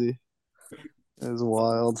crazy. It's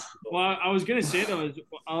wild. Well, I was gonna say though, is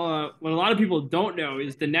what a lot of people don't know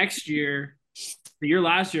is the next year, the year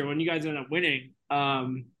last year when you guys ended up winning,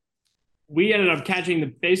 we ended up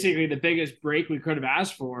catching basically the biggest break we could have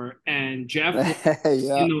asked for, and Jeff,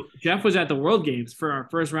 Jeff was at the World Games for our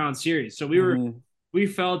first round series, so we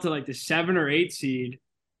fell to like the 7 or 8 seed,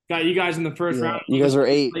 got you guys in the first round. You guys were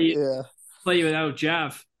 8. Play without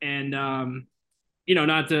Jeff, and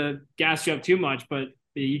not to gas you up too much, but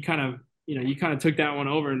you kind of took that one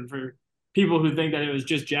over. And for people who think that it was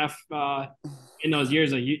just Jeff in those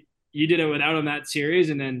years, like you did it without him that series,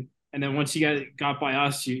 and then once you guys got by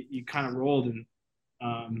us, you kind of rolled. And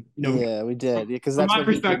we did, because from my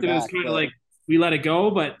perspective, it was kind of like we let it go,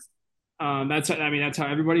 but that's how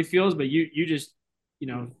everybody feels. But you just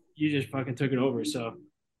fucking took it over. So.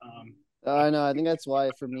 I know. I think that's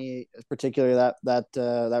why, for me, particularly that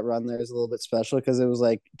run there is a little bit special, because it was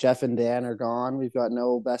like Jeff and Dan are gone. We've got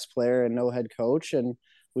no best player and no head coach, and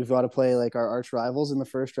we've got to play like our arch rivals in the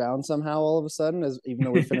first round somehow. All of a sudden, even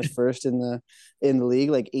though we finished first in the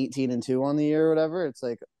league, like 18-2 on the year or whatever, it's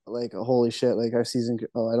like holy shit! Like our season.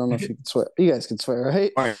 Oh, I don't know if you can swear. You guys can swear,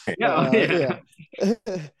 right? Yeah.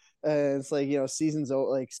 It's like, season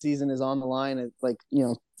is on the line at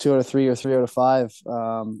 2 out of 3 or 3 out of 5.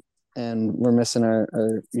 And we're missing our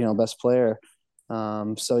best player.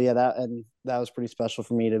 That was pretty special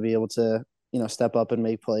for me to be able to, step up and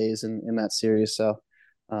make plays in that series. So,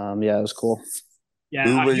 it was cool. Yeah.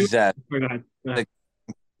 Who was that? Go ahead.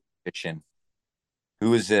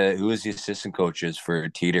 Who was the assistant coaches for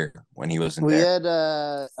Teeter when he wasn't there? We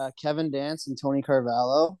had Kevin Dance and Tony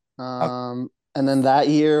Carvalho. And then that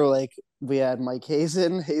year, we had Mike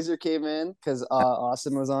Hazer came in because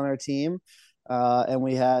Austin was on our team. And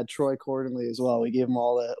we had Troy Cordonley as well. We gave him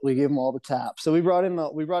all the tap. So we brought in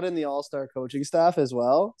the all-star coaching staff as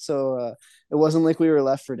well. So it wasn't like we were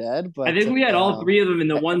left for dead. But I think we had all 3 of them in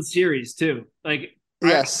the one series too. Like,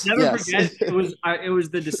 yes, never forget, it was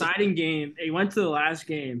the deciding game. It went to the last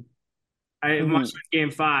game. I watched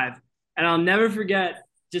game 5, and I'll never forget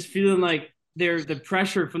just feeling like the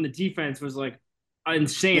pressure from the defense was like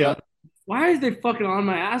insane. Yeah. Why is they fucking on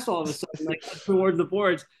my ass all of a sudden, like towards the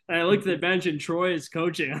boards? And I looked at the bench and Troy is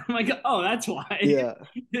coaching. I'm like, oh, that's why. Yeah,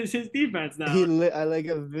 it's his defense now. I like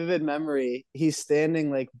a vivid memory. He's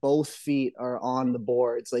standing like both feet are on the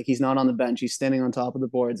boards. Like he's not on the bench. He's standing on top of the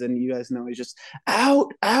boards, and you guys know he's just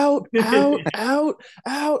out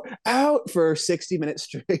for 60 minutes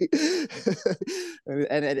straight.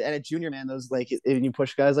 and at junior, man, those like when you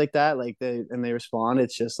push guys like that, like they respond.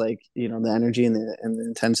 It's just like the energy and the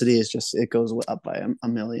intensity is just, it goes up by a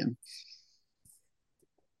million.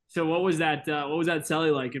 So what was that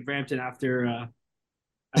celly like in Brampton after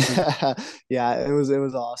Yeah, it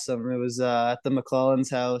was awesome. It was at the McClellan's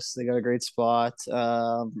house. They got a great spot. We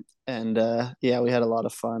had a lot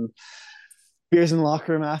of fun. beers in the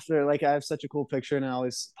locker room after. Like I have such a cool picture and it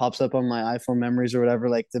always pops up on my iPhone memories or whatever,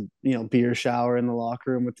 like the beer shower in the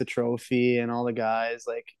locker room with the trophy and all the guys.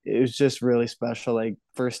 Like it was just really special. Like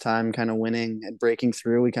first time kind of winning and breaking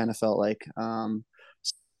through, we kind of felt like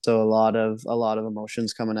so a lot of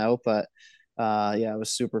emotions coming out. But yeah, it was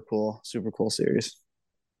super cool series.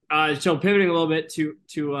 So pivoting a little bit to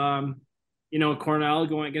Cornell,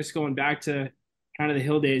 going back to kind of the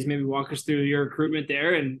Hill days, maybe walk us through your recruitment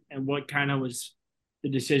there and what kind of was the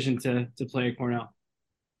decision to play at Cornell.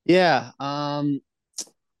 Yeah.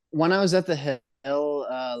 When I was at the Hill,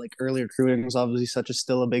 like early recruiting was obviously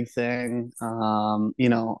still a big thing.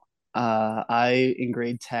 I in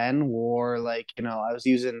grade 10 wore I was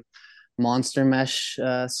using monster mesh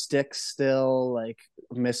sticks still, like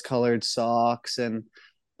miscolored socks and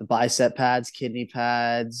the bicep pads, kidney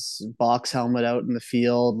pads, box helmet out in the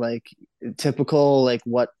field, like typical like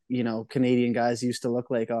what Canadian guys used to look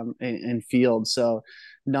like in field. So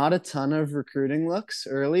not a ton of recruiting looks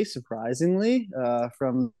early, surprisingly,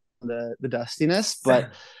 from the dustiness,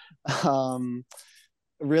 but um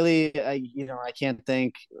really I can't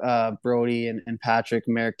thank Brody and Patrick,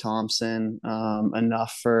 Merrick Thompson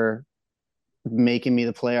enough for making me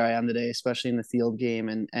the player I am today, especially in the field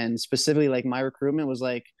game. And specifically, like my recruitment was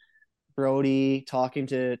like Brody talking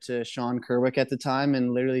to Sean Kerwick at the time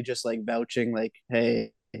and literally just like vouching like,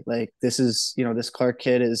 hey, like this is this Clarke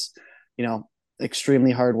kid is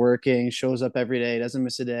extremely hardworking, shows up every day, doesn't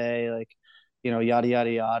miss a day, like yada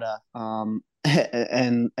yada yada.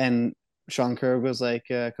 And Sean Kerwick was like,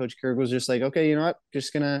 Coach Kerwick was just like, okay, you know what,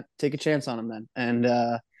 just gonna take a chance on him then. And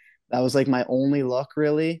that was like my only luck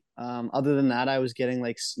really. Other than that, I was getting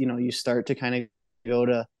like, you start to kind of go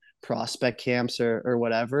to prospect camps or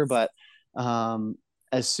whatever. But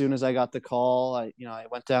as soon as I got the call, I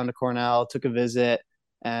went down to Cornell, took a visit,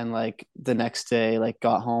 and like the next day, like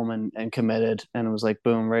got home and committed, and it was like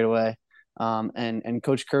boom right away. And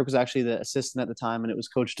Coach Kirk was actually the assistant at the time, and it was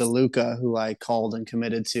Coach DeLuca who I called and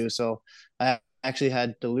committed to. So I actually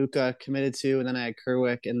had DeLuca committed to, and then I had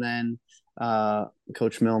Kerwick, and then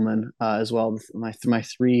Coach Millman as well. My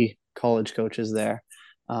three college coaches there.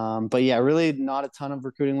 But yeah, really not a ton of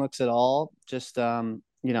recruiting looks at all. Just the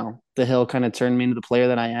Hill kind of turned me into the player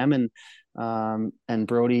that I am, and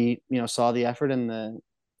Brody saw the effort and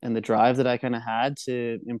the drive that I kind of had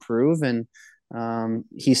to improve, and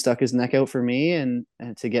he stuck his neck out for me and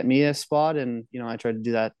to get me a spot, and I tried to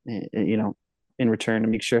do that in return to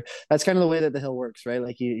make sure. That's kind of the way that the Hill works, right?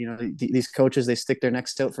 Like these coaches, they stick their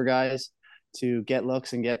necks out for guys to get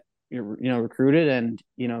looks and get recruited, and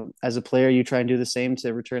as a player you try and do the same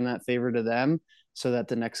to return that favor to them so that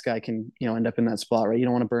the next guy can end up in that spot, right? You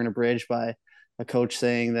don't want to burn a bridge by a coach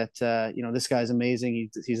saying that this guy's amazing,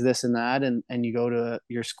 he's this and that, and you go to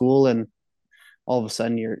your school and all of a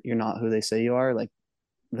sudden you're not who they say you are. Like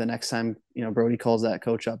the next time Brody calls that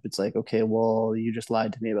coach up, it's like, okay, well, you just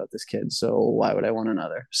lied to me about this kid, so why would I want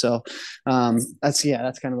another? So that's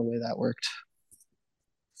kind of the way that worked.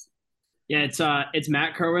 Yeah, it's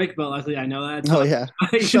Matt Kerwick, but luckily I know that. Oh yeah,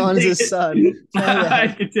 Sean's his son.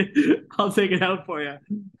 I'll take it out for you.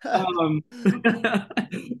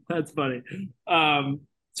 That's funny.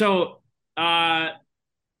 So I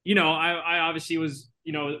obviously was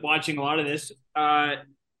watching a lot of this.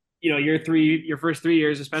 Your first 3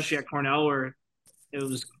 years, especially at Cornell, where it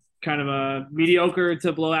was kind of a mediocre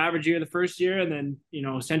to below average year the first year, and then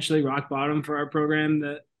essentially rock bottom for our program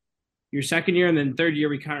your second year, and then third year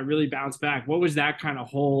we kind of really bounced back. What was that kind of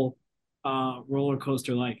whole roller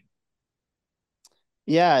coaster like?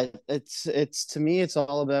 Yeah, it's to me, it's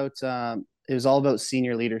all about it was all about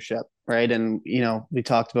senior leadership, right? And we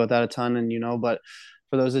talked about that a ton, and but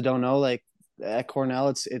for those that don't know, like at Cornell,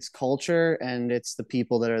 it's culture and it's the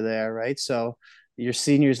people that are there, right? So your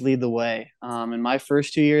seniors lead the way. In my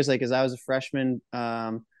first 2 years, like as I was a freshman,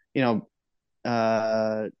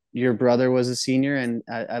 your brother was a senior, and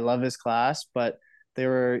I love his class, but there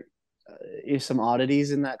were some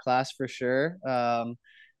oddities in that class for sure.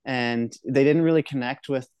 And they didn't really connect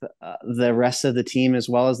with the rest of the team as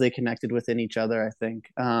well as they connected within each other, I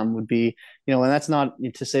think, would be, and that's not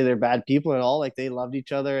to say they're bad people at all. Like they loved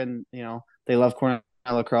each other and, they love Cornell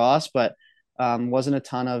lacrosse, but wasn't a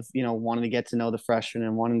ton of, wanting to get to know the freshmen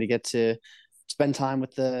and wanting to get to spend time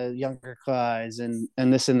with the younger guys and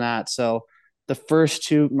this and that. So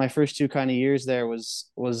my first two kind of years there was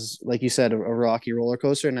like you said, a rocky roller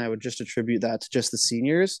coaster. And I would just attribute that to just the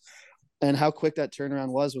seniors and how quick that turnaround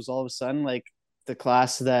was all of a sudden, like the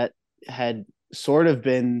class that had sort of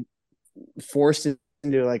been forced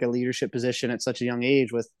into like a leadership position at such a young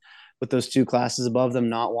age with those two classes above them,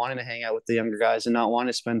 not wanting to hang out with the younger guys and not wanting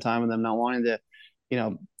to spend time with them, not wanting to,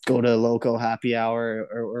 go to loco happy hour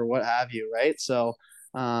or what have you, right? So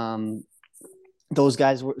those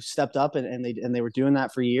guys stepped up and they were doing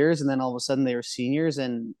that for years, and then all of a sudden they were seniors,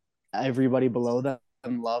 and everybody below them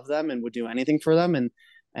loved them and would do anything for them,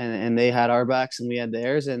 and they had our backs and we had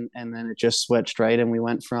theirs, and then it just switched, right? And we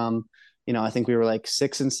went from, I think we were like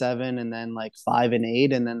 6-7, and then like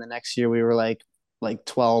 5-8, and then the next year we were like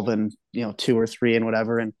 12 and 2 or 3 and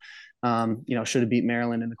whatever, and should have beat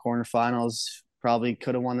Maryland in the quarterfinals. Probably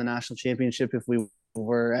could have won the national championship if we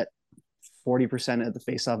were at 40% at the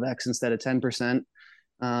faceoff X instead of 10%.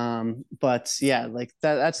 But yeah, like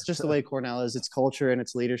that's just the way Cornell is. It's culture and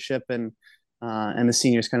it's leadership, and the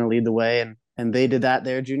seniors kind of lead the way, and they did that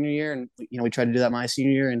their junior year, and we tried to do that my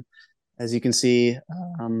senior year, and as you can see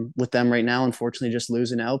with them right now, unfortunately just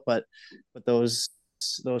losing out, but those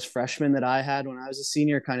freshmen that I had when I was a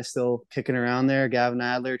senior kind of still kicking around there. Gavin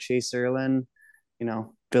Adler, Chase Erlin,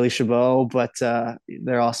 Billy Chabot, but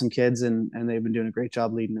they're awesome kids, and they've been doing a great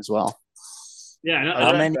job leading as well. Yeah.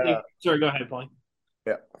 How many? Sorry, go ahead, Paulie.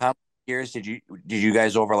 Yeah. How many years did you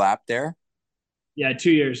guys overlap there? Yeah,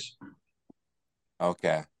 2 years.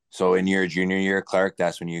 Okay. So in your junior year, Clarke,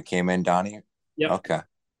 that's when you came in, Donnie? Yep. Okay.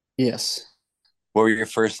 Yes. What were your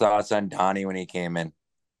first thoughts on Donnie when he came in?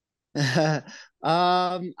 I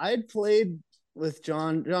had played with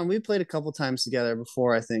John. We played a couple times together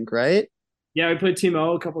before, I think, right? Yeah, we played Team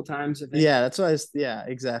O a couple times, I think. Yeah, that's what yeah,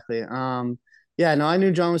 exactly. Yeah, no, I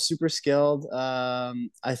knew John was super skilled. I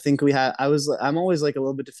think I'm always like a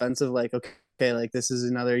little bit defensive, like, okay, like this is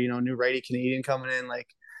another, new righty Canadian coming in, like,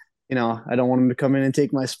 I don't want him to come in and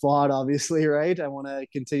take my spot, obviously, right? I want to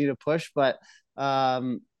continue to push, but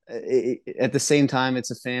at the same time,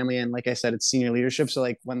 it's a family, and like I said, it's senior leadership. So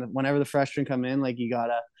like whenever the freshmen come in, like you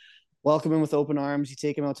gotta welcome them with open arms. You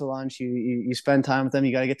take them out to lunch. You spend time with them.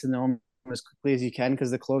 You got to get to know them as quickly as you can,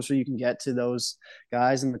 because the closer you can get to those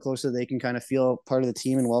guys and the closer they can kind of feel part of the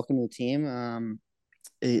team and welcome to the team,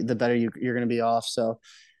 the better you're going to be off. So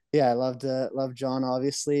yeah, I loved John,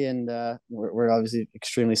 obviously, and we're obviously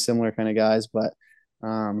extremely similar kind of guys, but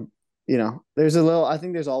I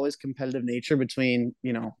think there's always competitive nature between,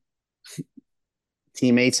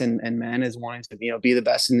 teammates and men, is wanting to, be the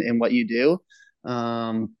best in what you do.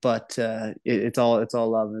 But it's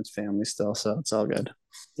all love, and it's family still. So it's all good.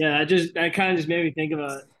 Yeah. That kind of just made me think of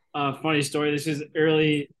a funny story. This is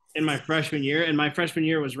early in my freshman year, and my freshman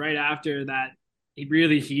year was right after that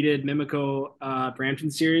really heated Mimico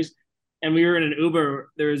Brampton series. And we were in an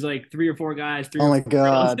Uber. There was like 3 or 4 guys. Oh my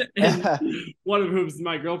God. And one of whom is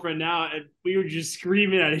my girlfriend now. And we were just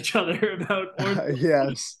screaming at each other about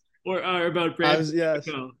yes. Or about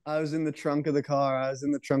Brampton. I was in the trunk of the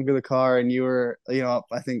car. And you were,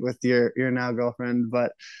 I think with your now girlfriend,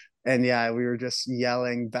 and yeah, we were just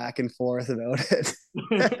yelling back and forth about it.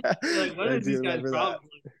 Like, what is these guys' problem?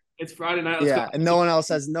 It's Friday night. Yeah, and no one else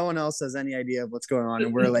has any idea of what's going on,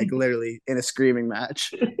 and we're like literally in a screaming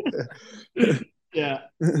match. Yeah.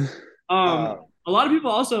 A lot of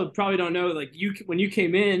people also probably don't know, like, when you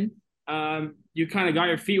came in, you kind of got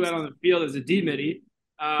your feet wet on the field as a D midi,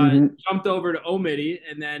 jumped over to O midi,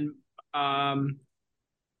 and then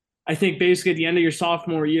I think basically at the end of your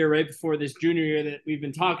sophomore year, right before this junior year that we've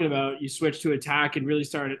been talking about, you switched to attack and really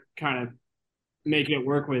started kind of making it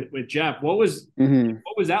work with Jeff. What was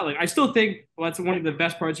that like? I still think that's one of the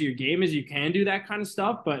best parts of your game, is you can do that kind of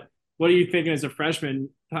stuff. But what are you thinking as a freshman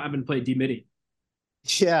having played D midi?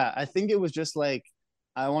 Yeah, I think it was just like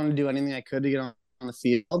I wanted to do anything I could to get on the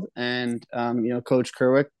field, and Coach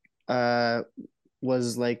Kerwick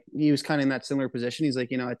was like, he was kind of in that similar position. He's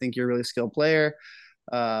like, I think you're a really skilled player.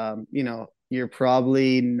 You're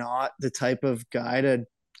probably not the type of guy to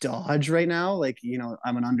dodge right now. Like,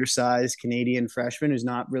 I'm an undersized Canadian freshman who's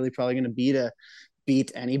not really probably going to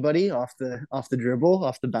beat anybody off the dribble,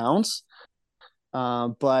 off the bounce.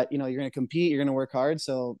 But you're going to compete, you're going to work hard.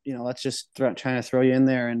 So, let's just trying to throw you in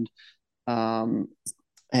there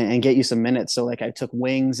and get you some minutes. So like I took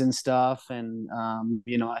wings and stuff, and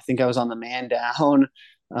I think I was on the man down.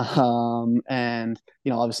 And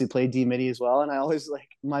obviously played D midi as well. And I always like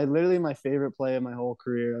my favorite play of my whole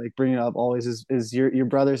career, like bringing it up always, is your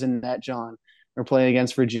brothers in net, John, are playing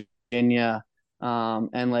against Virginia.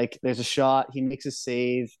 And like there's a shot, he makes a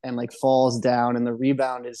save and like falls down, and the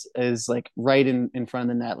rebound is like right in front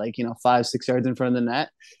of the net, like 5-6 yards in front of the net.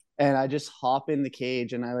 And I just hop in the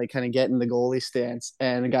cage and I like kind of get in the goalie stance,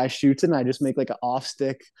 and the guy shoots it, and I just make like an off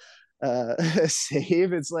stick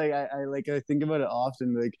save. It's like I think about it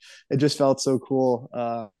often. Like it just felt so cool.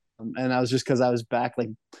 And I was just, because I was back like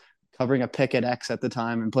covering a pick at X at the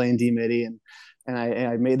time and playing D midi, and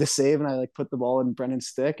I made the save, and I like put the ball in Brennan's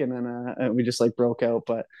stick, and then we just like broke out.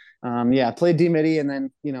 But yeah, I played D midi, and then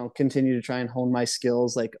continue to try and hone my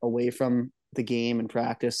skills like away from the game and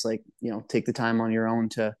practice. Like take the time on your own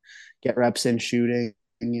to get reps in shooting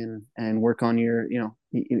and work on your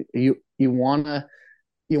you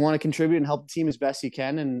want to contribute and help the team as best you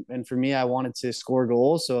can. And for me, I wanted to score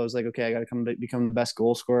goals. So I was like, okay, I got to become the best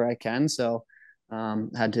goal scorer I can. So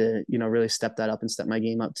had to, really step that up and step my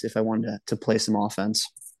game up if I wanted to play some offense.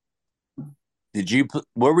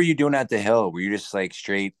 What were you doing at the Hill? Were you just like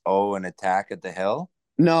straight and attack at the Hill?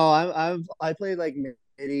 No, I played like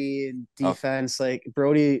midi and defense. Oh. Like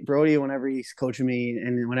Brody, whenever he's coaching me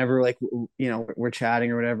and whenever like, we're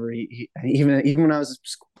chatting or whatever, he even when I was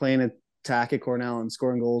playing attack at Cornell and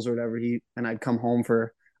scoring goals or whatever, and I'd come home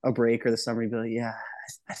for a break or the summer, he'd be like, yeah,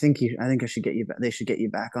 I think I should get you back. They should get you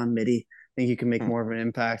back on midi. I think you can make more of an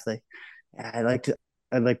impact. Like, yeah,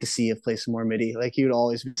 I'd like to see you play some more midi. Like he would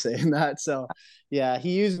always be saying that. So yeah,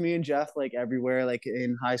 he used me and Jeff like everywhere. Like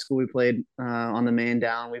in high school, we played on the man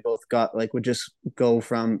down. We both got like would just go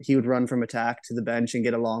from he would run from attack to the bench and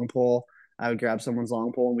get a long pole. I would grab someone's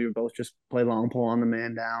long pole and we would both just play long pole on the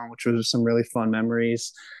man down, which was some really fun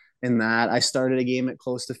memories. In that, I started a game at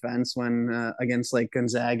close defense when against like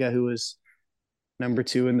Gonzaga, who was number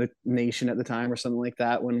 2 in the nation at the time or something like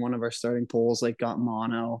that, when one of our starting poles like got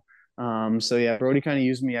mono. So yeah, Brody kind of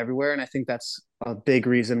used me everywhere, and I think that's a big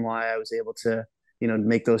reason why I was able to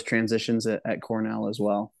make those transitions at Cornell as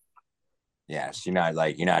well. Yes, you're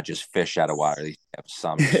not just fish out of water. At least you have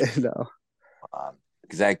some. No,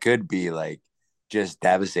 because that could be like just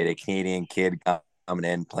devastated Canadian kid coming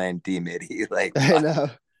in playing D midi. Like I know.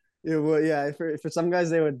 Yeah, for some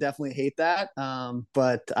guys they would definitely hate that.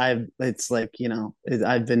 But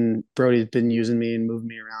Brody's been using me and moving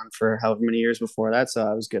me around for however many years before that, so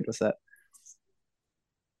I was good with it.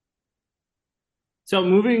 So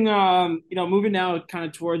moving now kind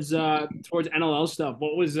of towards NLL stuff.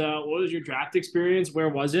 What was your draft experience? Where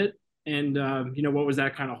was it? And what was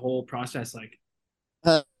that kind of whole process like?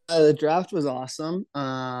 The draft was awesome.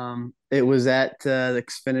 It was at the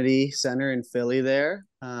Xfinity Center in Philly there.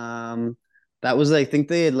 That was I think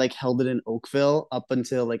they had like held it in Oakville up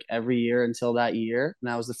until like every year until that year.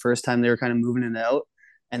 And that was the first time they were kind of moving it out.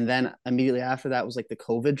 And then immediately after that was like the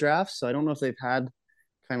COVID draft. So I don't know if they've had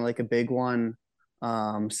kind of like a big one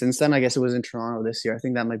since then. I guess it was in Toronto this year. I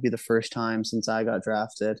think that might be the first time since I got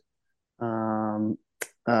drafted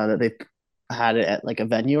that they had it at like a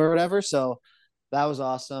venue or whatever. So that was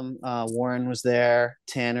awesome. Warren was there.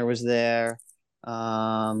 Tanner was there.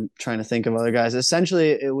 Trying to think of other guys. Essentially,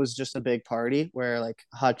 it was just a big party where like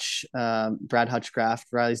Brad Hutchcraft,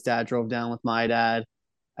 Riley's dad, drove down with my dad.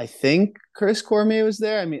 I think Chris Cormier was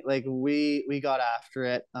there. I mean, like we got after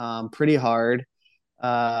it pretty hard.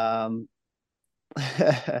 Has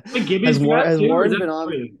Warren been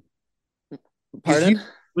on? Pardon?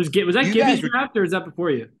 Was that Gibby's draft or is that before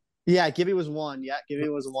you? Yeah, Gibby was one. Yeah, Gibby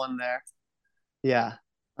was one there. Yeah.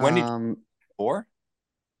 When did you 4?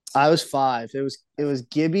 I was 5. It was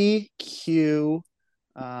Gibby, Q.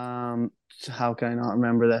 How can I not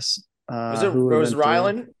remember this? Was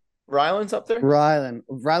Ryland? Ryland's up there? Ryland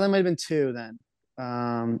might have been 2 then.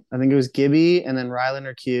 I think it was Gibby and then Ryland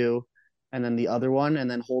or Q, and then the other one, and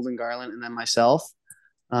then Holden Garland, and then myself.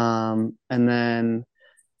 And then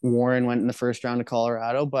Warren went in the first round to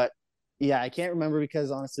Colorado, but yeah, I can't remember because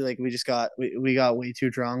honestly, like we got way too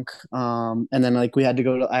drunk. And then like I had to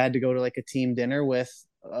go to like a team dinner with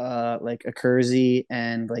like a Kersey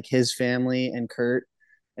and like his family and Kurt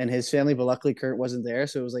and his family, but luckily Kurt wasn't there,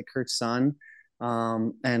 so it was like Kurt's son,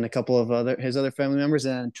 and a couple of his other family members,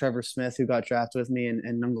 and Trevor Smith, who got drafted with me,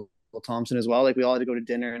 and Nungle Thompson as well. Like we all had to go to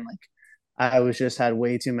dinner, and like I was just had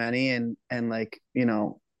way too many, and like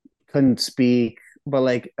couldn't speak. But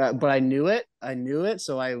like, but I knew it.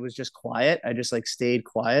 So I was just quiet. I just like stayed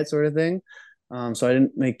quiet, sort of thing. So I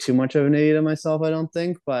didn't make too much of an idiot of myself, I don't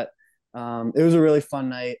think. But it was a really fun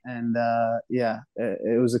night, and yeah,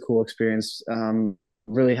 it was a cool experience.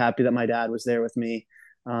 Really happy that my dad was there with me,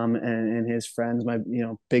 and his friends, my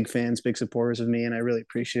big fans, big supporters of me, and I really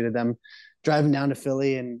appreciated them driving down to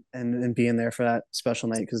Philly and being there for that special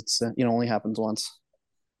night because it's only happens once.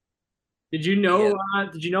 Did you know?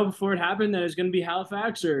 Did you know before it happened that it was going to be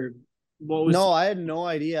Halifax, or what was? No, I had no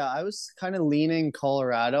idea. I was kind of leaning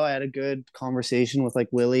Colorado. I had a good conversation with like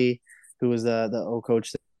Willie, who was the O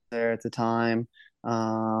coach there at the time,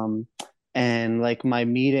 and like my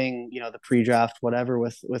meeting, the pre-draft whatever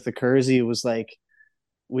with the Kersey was like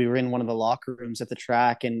we were in one of the locker rooms at the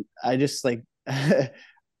track, and I just like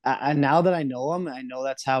now that I know him, I know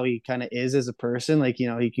that's how he kind of is as a person. Like,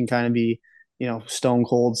 he can kind of be, stone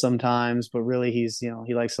cold sometimes, but really he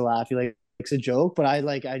likes to laugh. He likes a joke, but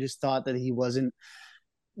I just thought that he wasn't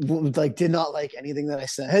like, did not like anything that I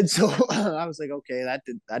said. So I was like, okay,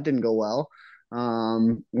 that didn't go well.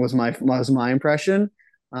 Was my impression.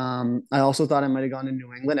 I also thought I might have gone to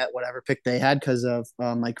New England at whatever pick they had because of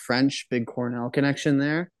Mike French, big Cornell connection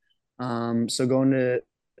there. So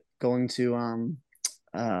going to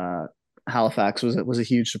uh, Halifax was a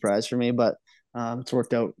huge surprise for me, but it's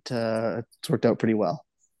worked out pretty well.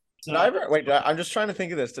 Did I ever wait? I'm just trying to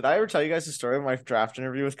think of this. Did I ever tell you guys the story of my draft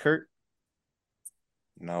interview with Kurt?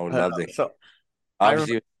 No, lovely. So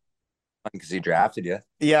Obviously, because he drafted you.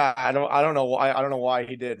 yeah, I don't know why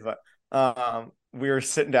he did, but we were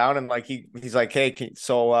sitting down and like he's like, hey, it's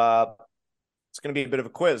gonna be a bit of a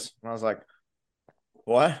quiz, and I was like,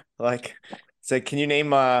 what? Like, it's like, can you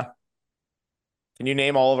name all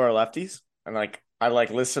of our lefties? And like I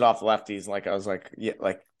like listed off lefties, like I was like, yeah,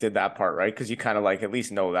 like did that part right because you kind of like at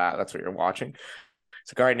least know that's what you're watching.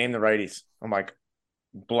 It's like, all right, name the righties. I'm like,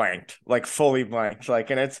 blanked, like fully blanked. Like,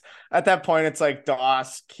 and it's at that point, it's like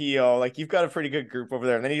Doss, Keo, like you've got a pretty good group over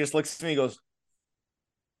there. And then he just looks at me, he goes,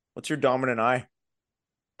 what's your dominant eye?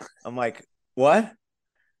 I'm like, what?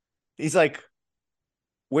 He's like,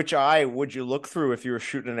 which eye would you look through if you were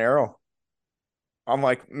shooting an arrow? I'm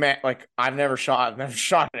like, man, like I've never shot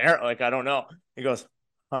an arrow. Like, I don't know. He goes,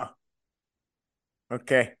 huh.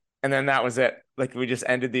 Okay. And then that was it. Like we just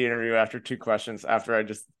ended the interview after 2 questions after I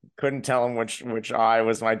just couldn't tell him which eye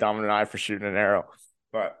was my dominant eye for shooting an arrow.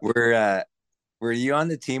 But Were you on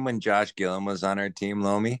the team when Josh Gillum was on our team,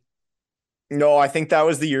 Lomi? no, I think that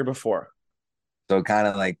was the year before. So kind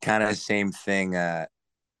of same thing. I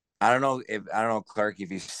don't know, Clarke, if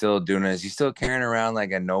he's still doing it. Is he still carrying around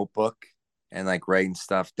like a notebook and like writing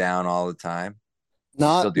stuff down all the time?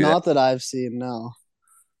 Not that I've seen, no.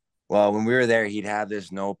 Well, when we were there, he'd have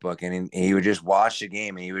this notebook and he would just watch the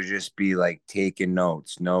game and he would just be like taking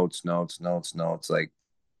notes, like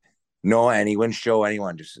no, and he wouldn't show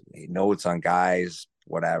anyone, just notes on guys,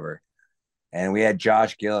 whatever. And we had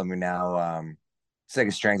Josh Gillum, who now it's like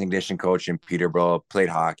a strength and conditioning coach in Peterborough, played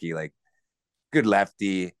hockey, like good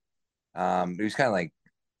lefty. He was kind of like,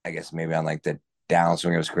 I guess maybe on like the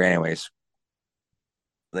downswing of his career, anyways.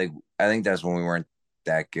 Like I think that's when we weren't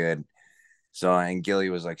that good. So and Gilly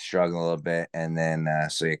was like struggling a little bit, and then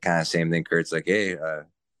so yeah, kind of same thing. Kurt's like, hey,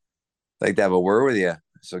 like to have a word with you.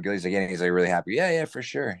 So Gilly's like, yeah, he's like really happy. Yeah, for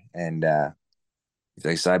sure. And he's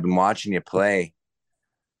like, so I've been watching you play,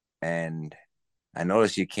 and I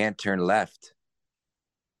noticed you can't turn left.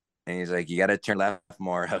 And he's like, you got to turn left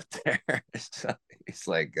more out there. So he's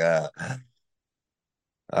like, all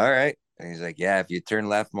right. And he's like, yeah, if you turn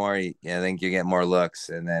left more, I think you get more looks.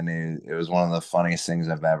 And then it was one of the funniest things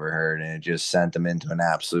I've ever heard. And it just sent him into an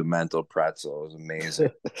absolute mental pretzel. It was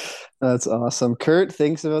amazing. That's awesome. Kurt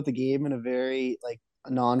thinks about the game in a very like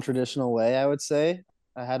non-traditional way, I would say.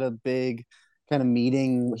 I had a big kind of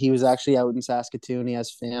meeting. He was actually out in Saskatoon. He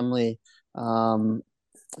has family.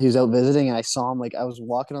 He was out visiting and I saw him, like I was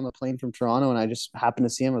walking on the plane from Toronto and I just happened to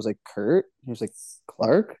see him. I was like, Kurt? He was like,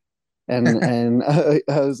 Clarke? And I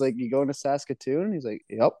was like, you going to Saskatoon? He's like,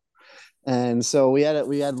 yep. And so we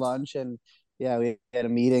had lunch and yeah, we had a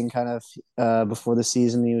meeting kind of before the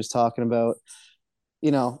season. He was talking about,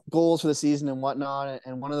 goals for the season and whatnot.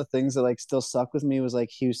 And one of the things that like still stuck with me was like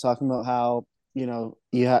he was talking about how,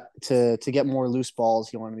 you have to get more loose balls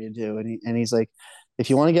he wanted me to do. And he's like, if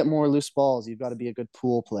you want to get more loose balls, you've got to be a good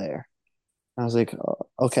pool player. I was like,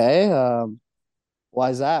 okay, why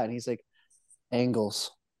is that? And he's like,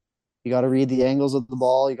 angles. You got to read the angles of the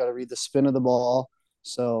ball. You got to read the spin of the ball.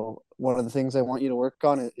 So one of the things I want you to work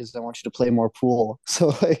on is I want you to play more pool.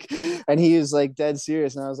 So like, and he was like dead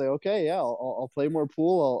serious. And I was like, okay, yeah, I'll play more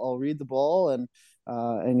pool. I'll read the ball and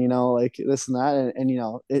like this and that.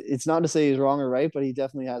 And it's not to say he's wrong or right, but he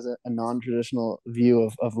definitely has a non-traditional view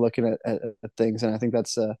of looking at things. And I think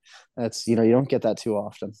that's you don't get that too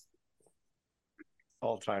often.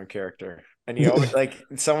 All-time character. And like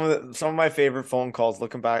some of my favorite phone calls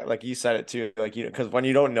looking back, like you said it too, like because when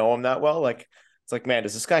you don't know him that well, like it's like, man,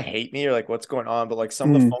 does this guy hate me or like what's going on? But like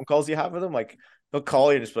some of the phone calls you have with him, like he'll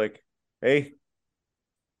call you and just be like, hey,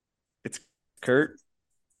 it's Kurt.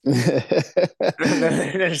 And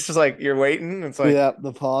then it's just like you're waiting. It's like, yeah,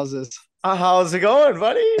 the pauses. How's it going,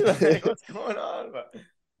 buddy? Like, what's going on?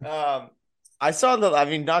 But I saw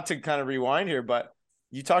not to kind of rewind here, but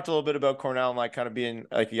you talked a little bit about Cornell and like kind of being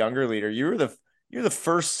like a younger leader. You're the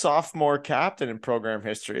first sophomore captain in program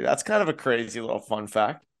history. That's kind of a crazy little fun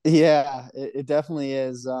fact. Yeah, it definitely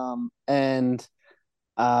is. And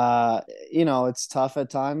It's tough at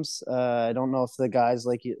times. I don't know if the guys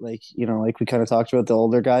like we kind of talked about the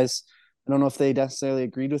older guys. I don't know if they necessarily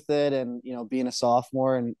agreed with it, and being a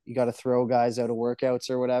sophomore and you got to throw guys out of workouts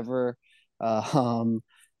or whatever. Um,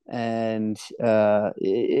 and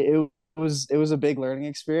it was a big learning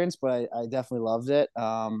experience, but I definitely loved it.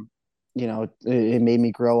 It made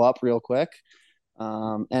me grow up real quick.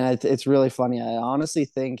 And it's really funny. I honestly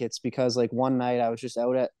think it's because like one night I was just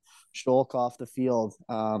out at Stolk off the field,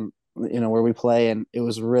 where we play, and it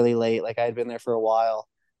was really late. Like I had been there for a while,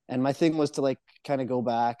 and my thing was to like kind of go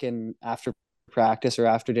back and after practice or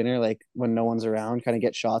after dinner, like when no one's around, kind of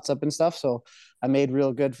get shots up and stuff. So I made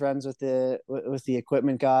real good friends with the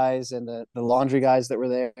equipment guys and the laundry guys that were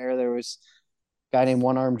there. There was a guy named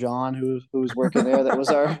One Arm John who was working there. That was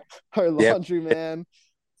our Yeah. laundry man.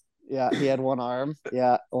 Yeah, he had one arm.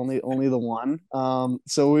 Yeah, only the one.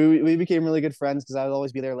 So we became really good friends because I would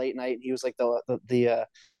always be there late night. He was like the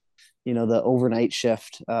overnight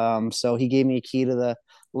shift. So he gave me a key to the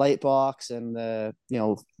light box and the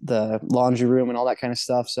laundry room and all that kind of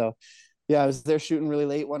stuff. So yeah, I was there shooting really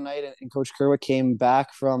late one night, and Coach Kerwick came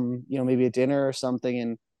back from maybe a dinner or something,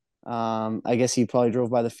 and I guess he probably drove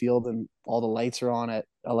by the field and all the lights are on at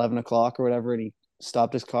 11 o'clock or whatever, and he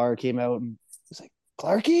stopped his car, came out, and was like,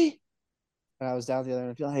 Clarky? And I was down the other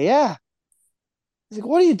end, like, yeah. He's like,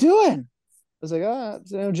 what are you doing? I was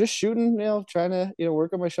like, just shooting, trying to,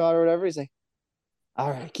 work on my shot or whatever. He's like,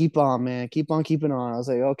 all right, keep on, man. Keep on keeping on. I was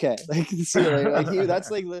like, okay. Like, see you later. Like,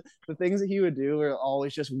 that's like the things that he would do were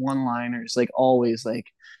always just one-liners. Like, always, like,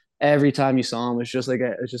 every time you saw him, it's just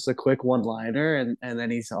a quick one-liner, and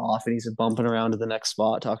then he's off and he's bumping around to the next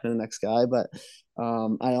spot, talking to the next guy. But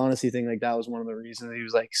I honestly think like that was one of the reasons he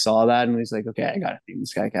was like saw that and he's like, okay, I gotta beat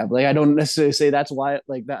this guy cap. Like, I don't necessarily say that's why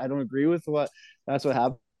like that. I don't agree with that's what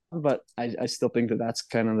happened, but I still think that that's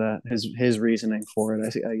kind of his reasoning for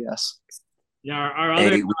it. I guess. Yeah,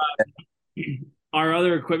 Hey, our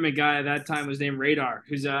other equipment guy at that time was named Radar,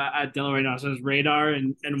 who's at Delaware now. So it's Radar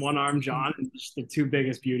and One Arm John, and just the two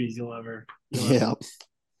biggest beauties you'll ever. Yeah.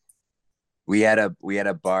 we had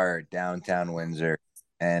a bar downtown Windsor,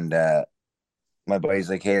 and my buddy's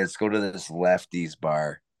like, "Hey, let's go to this Lefties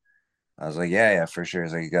bar." I was like, "Yeah, for sure."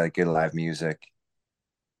 He's like, "You got good live music."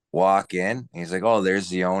 Walk in, he's like, "Oh, there's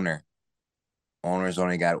the owner. Owner's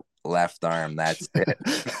only got left arm. That's it.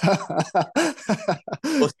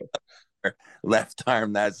 Left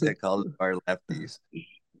arm. That's it. Call the bar Lefties."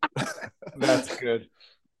 That's good.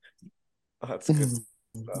 That's good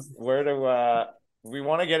stuff. Where do we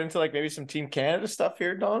want to get into like maybe some Team Canada stuff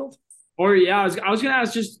here, Donald? Or yeah, I was gonna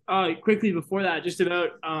ask just quickly before that, just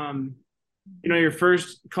about your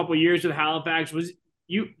first couple years with Halifax. Did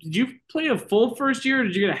you play a full first year, or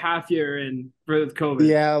did you get a half year in for COVID?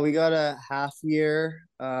 Yeah, we got a half year,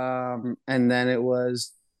 and then it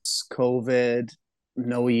was COVID,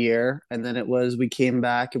 no year, and then we came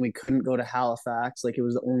back and we couldn't go to Halifax. Like it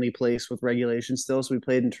was the only place with regulation still, so we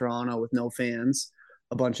played in Toronto with no fans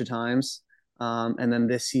a bunch of times. And then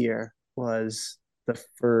this year was the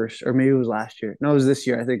first, or maybe it was last year. No, it was this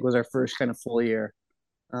year. I think was our first kind of full year,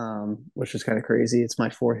 which was kind of crazy. It's my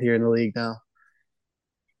fourth year in the league now.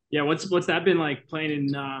 Yeah, what's that been like playing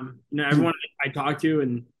in everyone I talk to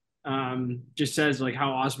and just says like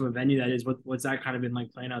how awesome a venue that is. What's that kind of been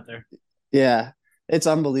like playing out there? Yeah, it's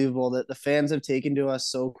unbelievable that the fans have taken to us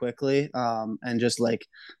so quickly. And just like,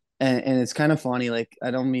 and it's kind of funny. Like,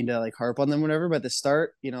 I don't mean to like harp on them, whatever, but at the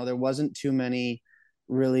start, there wasn't too many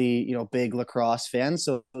really, big lacrosse fans.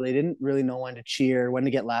 So they didn't really know when to cheer, when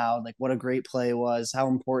to get loud, like what a great play was, how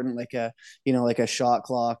important like a shot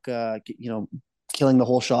clock, killing the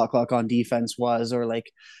whole shot clock on defense was, or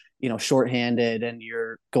like, shorthanded and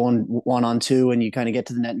you're going 1-on-2 and you kind of get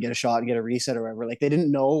to the net and get a shot and get a reset or whatever. Like they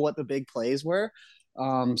didn't know what the big plays were.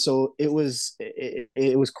 So it was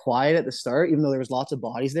quiet at the start, even though there was lots of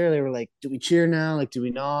bodies there. They were like, do we cheer now? Like, do we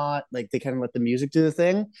not? Like they kind of let the music do the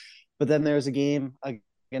thing. But then there was a game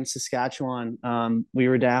against Saskatchewan. We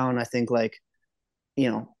were down, I think like,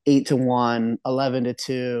 8-1,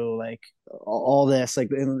 11-2, like all this, like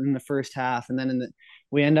in the first half. And then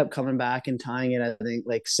we end up coming back and tying it, I think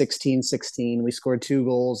like 16-16. We scored 2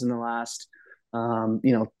 goals in the last,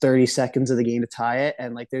 30 seconds of the game to tie it.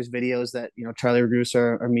 And like, there's videos that, Charlie Regoose,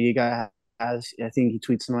 our media guy has, I think he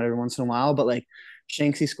tweets them out every once in a while, but like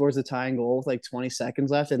Shanksy scores the tying goal with like 20 seconds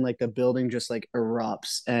left and like the building just like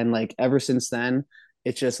erupts. And like, ever since then,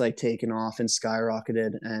 it's just like taken off and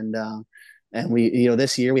skyrocketed. And we,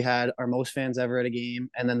 this year we had our most fans ever at a game.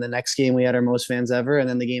 And then the next game we had our most fans ever. And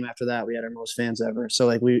then the game after that, we had our most fans ever. So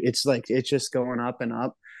it's just going up and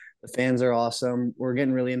up. The fans are awesome. We're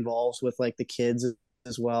getting really involved with like the kids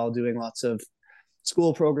as well, doing lots of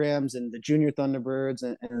school programs and the junior Thunderbirds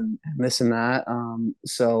and this and that.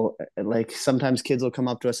 So like sometimes kids will come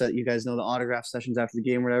up to us at, you guys know, the autograph sessions after the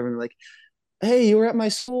game or whatever, and they're like, hey, you were at my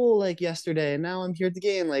school like yesterday, and now I'm here at the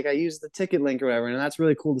game. Like I used the ticket link or whatever, and that's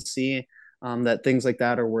really cool to see that things like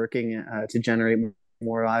that are working to generate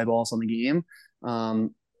more eyeballs on the game.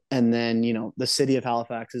 And then the city of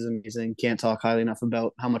Halifax is amazing. Can't talk highly enough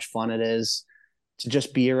about how much fun it is to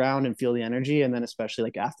just be around and feel the energy. And then especially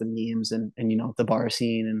like after the games and the bar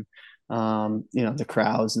scene and the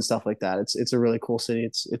crowds and stuff like that. It's a really cool city.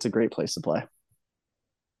 It's a great place to play.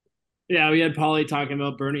 Yeah, we had Paulie talking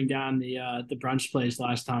about burning down the brunch place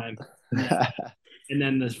last time. And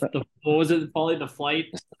then the what was it, Paulie? The flight,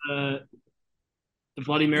 the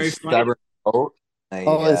Bloody Mary flight. Stubborn Goat.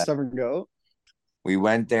 The Stubborn Goat. We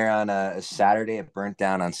went there on a Saturday. It burnt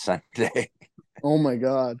down on Sunday. Oh my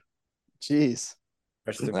God. Jeez.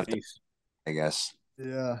 Rest in peace. I guess.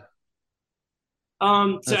 Yeah.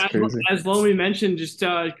 So as Lomi mentioned, just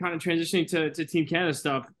kind of transitioning to Team Canada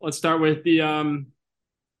stuff. Let's start with the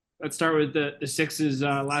Sixes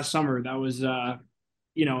last summer. That was a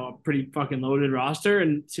pretty fucking loaded roster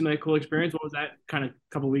and seemed like a cool experience. What was that kind of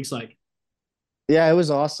couple weeks like? Yeah, it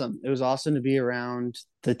was awesome. It was awesome to be around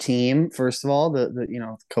the team. First of all,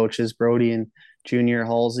 the coaches Brody and Junior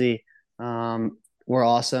Halsey were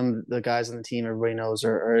awesome. The guys on the team, everybody knows,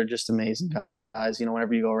 are just amazing guys.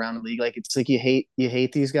 Whenever you go around the league, like it's like you hate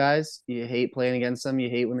these guys. You hate playing against them. You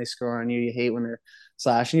hate when they score on you. You hate when they're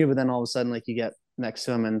slashing you. But then all of a sudden, like you get next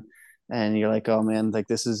to them and you're like, oh man, like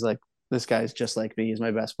this guy's just like me. He's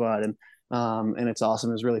my best bud. And it's awesome.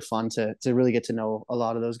 It was really fun to really get to know a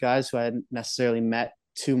lot of those guys who I hadn't necessarily met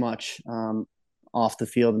too much off the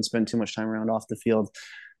field and spent too much time around off the field.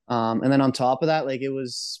 And then on top of that, like it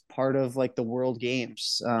was part of like the World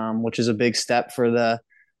Games, which is a big step for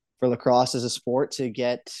lacrosse as a sport to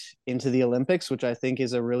get into the Olympics, which I think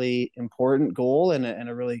is a really important goal and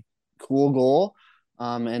a really cool goal.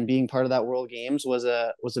 And being part of that World Games was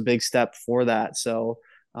a big step for that. So,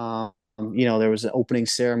 there was opening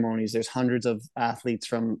ceremonies. There's hundreds of athletes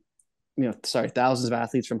thousands of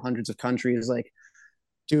athletes from hundreds of countries, like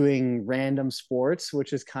doing random sports,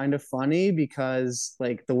 which is kind of funny because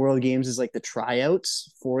like the World Games is like the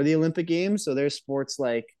tryouts for the Olympic Games. So there's sports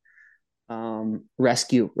like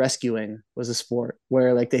rescuing was a sport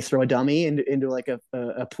where like they throw a dummy into like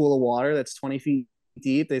a pool of water that's 20 feet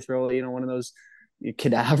deep. They throw, one of those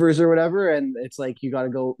cadavers or whatever. And it's like, you got to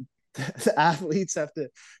go, the athletes have to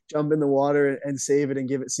jump in the water and save it and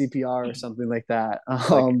give it CPR or something like that.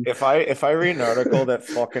 If I read an article that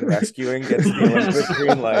fucking rescuing gets the Olympic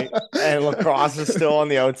green light and lacrosse is still on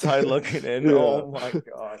the outside looking in, oh my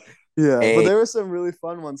God. Yeah, but there were some really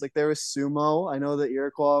fun ones. Like there was sumo. I know that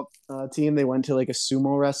Iroquois team, they went to like a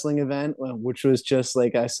sumo wrestling event, which was just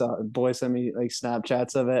like, I saw a boy sent me like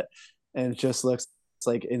Snapchats of it, and it just looks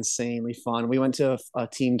like insanely fun. We went to a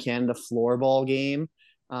Team Canada floorball game.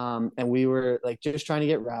 And we were like just trying to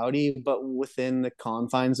get rowdy, but within the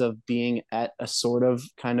confines of being at a sort of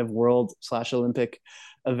kind of world/Olympic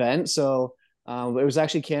event. So it was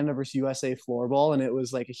actually Canada versus USA floorball, and it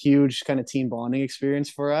was like a huge kind of team bonding experience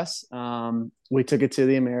for us. We took it to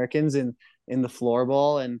the Americans in the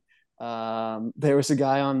floorball, and there was a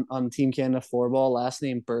guy on Team Canada floorball, last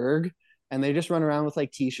name Berg, and they just run around with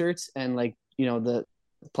like t-shirts and like the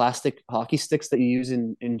plastic hockey sticks that you use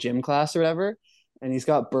in gym class or whatever. And he's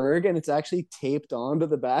got Berg, and it's actually taped onto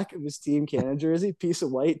the back of his Team Canada jersey, piece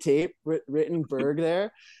of white tape written Berg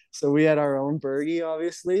there. So we had our own Bergie,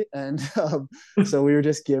 obviously, and so we were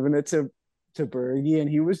just giving it to Bergie, and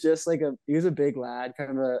he was just like he was a big lad,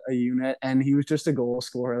 kind of a unit, and he was just a goal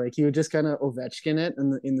scorer. Like he would just kind of Ovechkin it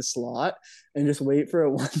in the slot and just wait for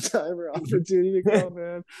a one-timer opportunity to go,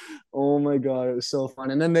 man. Oh my God, it was so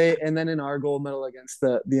fun. And then in our gold medal against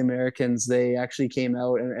the Americans, they actually came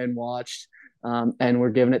out and watched. And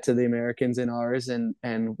we're giving it to the Americans in ours, and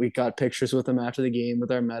we got pictures with them after the game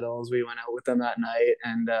with our medals. We went out with them that night,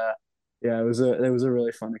 and it was a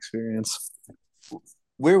really fun experience.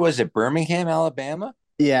 Where was it? Birmingham, Alabama?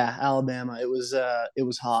 Yeah, Alabama. It was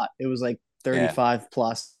hot. It was like 35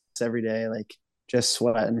 plus every day, like just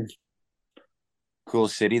sweating. Cool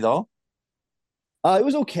city though. It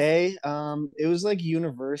was okay. It was like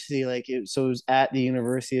university, so it was at the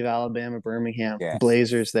University of Alabama, Birmingham,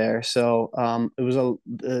 Blazers there. So, it was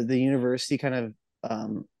the university kind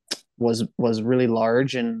of, was really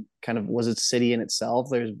large and kind of was a city in itself.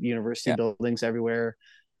 There's university buildings everywhere,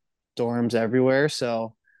 dorms everywhere.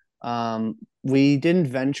 So, we didn't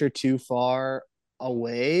venture too far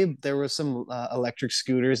away. There were some electric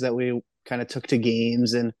scooters that we kind of took to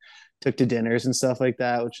games and took to dinners and stuff like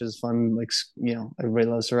that, which is fun. Like, everybody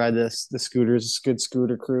loves to ride the scooters. It's a good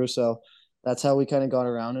scooter crew. So that's how we kind of got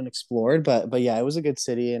around and explored. But yeah, it was a good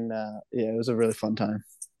city, and yeah, it was a really fun time.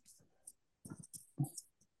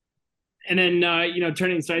 And then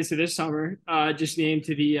turning sights to this summer, just named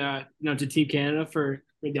to the to Team Canada for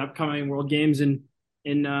the upcoming World Games in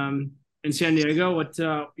San Diego. What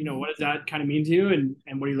what does that kind of mean to you,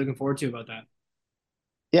 and what are you looking forward to about that?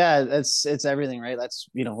 Yeah, it's everything, right? That's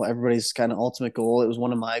everybody's kind of ultimate goal. It was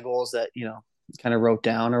one of my goals that kind of wrote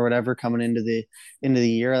down or whatever coming into the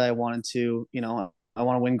year that I wanted to I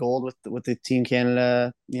want to win gold with the Team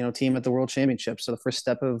Canada team at the World Championship. So the first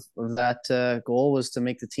step of that goal was to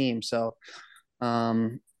make the team. So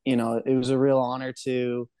it was a real honor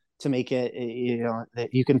to make it.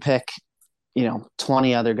 That you can pick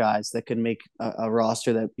 20 other guys that could make a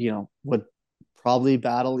roster that would probably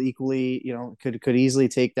battle equally, could easily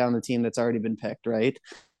take down the team that's already been picked, right?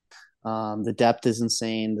 The depth is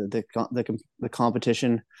insane. The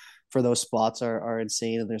competition for those spots are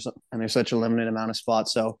insane, and there's such a limited amount of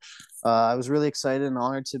spots. So I was really excited and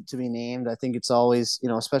honored to be named. I think it's always,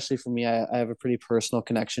 especially for me, I have a pretty personal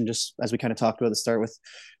connection, just as we kind of talked about at the start with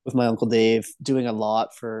my Uncle Dave, doing a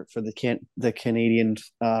lot for the Canadian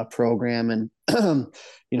program. And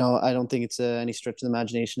I don't think it's any stretch of the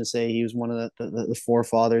imagination to say he was one of the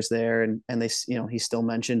forefathers there, and they he's still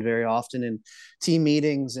mentioned very often in team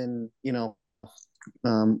meetings and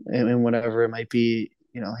and whatever it might be.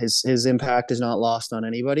 His impact is not lost on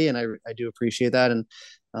anybody, and I do appreciate that, and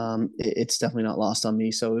it's definitely not lost on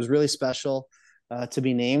me. So it was really special to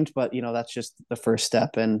be named, but that's just the first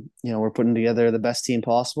step, and we're putting together the best team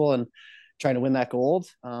possible and trying to win that gold.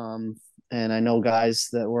 And I know guys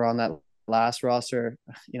that were on that last roster,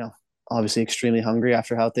 obviously extremely hungry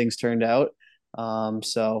after how things turned out.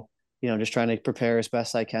 So just trying to prepare as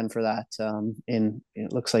best I can for that.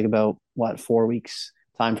 It looks like about 4 weeks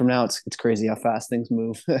time from now. It's crazy how fast things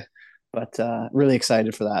move. But really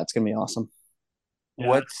excited for that. It's gonna be awesome.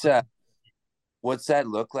 Yeah. What's that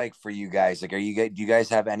look like for you guys? Like, do you guys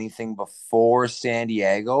have anything before San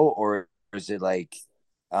Diego, or is it like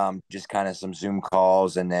just kind of some Zoom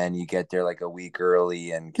calls and then you get there like a week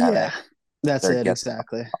early and kind of that's it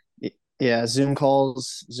exactly. Yeah, Zoom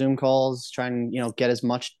calls, try and get as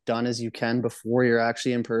much done as you can before you're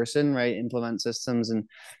actually in person, right? Implement systems and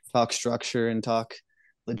talk structure and talk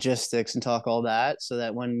logistics and talk all that, so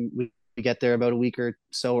that when we get there about a week or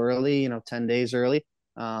so early, 10 days early,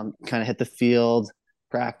 kind of hit the field,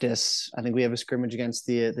 practice. I think we have a scrimmage against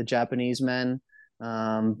the Japanese men,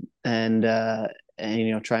 and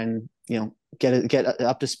try and get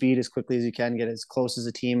up to speed as quickly as you can, get as close as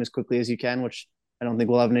a team as quickly as you can, which I don't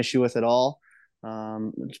think we'll have an issue with at all.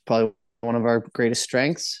 It's probably one of our greatest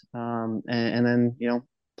strengths, and then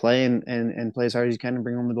play and play as hard as you can and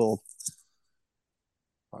bring home the gold.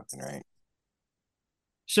 Fucking right.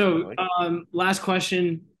 So, last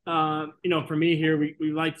question. For me here,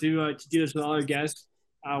 we like to do this with all our guests.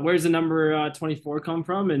 Where's the number 24 come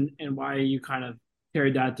from, and why you kind of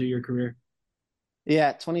carried that through your career?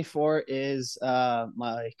 Yeah, 24 is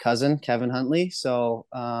my cousin, Kevin Huntley. So,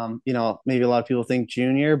 maybe a lot of people think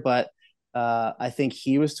junior, but I think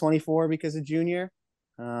he was 24 because of junior.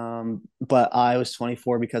 But I was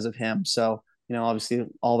 24 because of him. So, obviously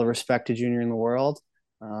all the respect to junior in the world.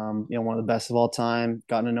 One of the best of all time.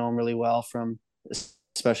 Gotten to know him really well from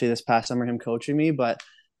especially this past summer, him coaching me. But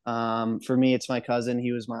for me, it's my cousin.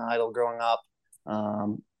 He was my idol growing up.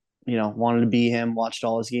 Wanted to be him, watched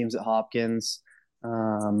all his games at Hopkins.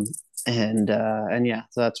 And yeah,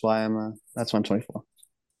 so that's why I'm 24.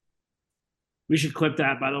 We should clip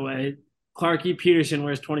that, by the way. Clarke Petterson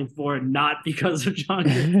wears 24, not because of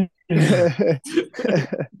John.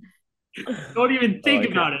 Don't even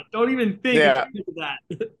think about it. Don't even think about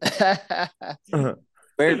that.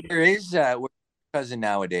 Where is where's cousin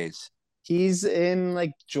nowadays? He's in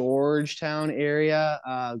like Georgetown area.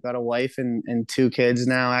 Got a wife and 2 kids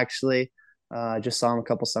now, actually. Just saw him a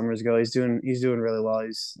couple summers ago. He's doing really well.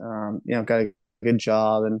 He's got a good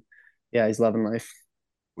job, and yeah, he's loving life.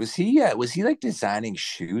 Was he like designing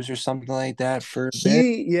shoes or something like that for a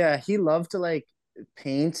bit? He loved to like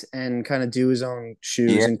paint and kind of do his own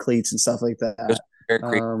shoes and cleats and stuff like that.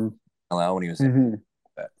 When he was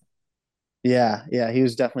yeah, he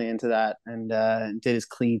was definitely into that, and did his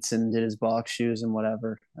cleats and did his box shoes and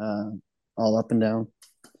whatever, all up and down.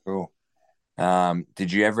 Cool.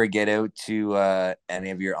 Did you ever get out to any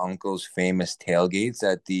of your uncle's famous tailgates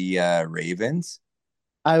at the Ravens?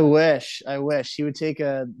 I wish he would take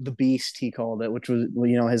the Beast, he called it, which was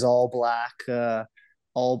his all black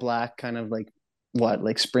kind of like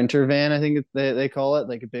like Sprinter van, I think they call it,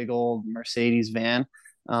 like a big old Mercedes van.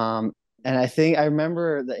 And I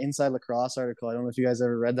remember the Inside Lacrosse article. I don't know if you guys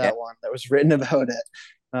ever read Yeah. that one that was written about it,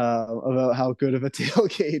 about how good of a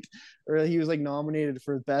tailgate, or he was like nominated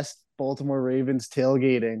for best Baltimore Ravens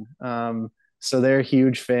tailgating. So they're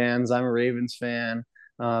huge fans. I'm a Ravens fan,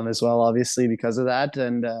 as well, obviously because of that.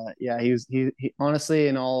 And yeah, he honestly,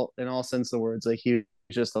 in all sense of the words, like he's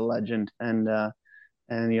just a legend. And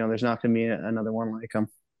there's not going to be another one like him.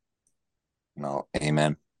 No,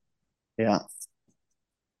 amen. Yeah.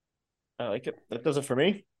 I like it. That does it for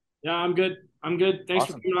me. Yeah, I'm good. Thanks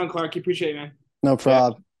Awesome. for coming on, Clarke. Appreciate it, man. No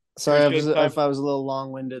problem. Sorry Appreciate if I was a little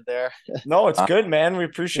long-winded there. No, it's good, man. We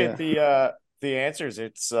appreciate the answers.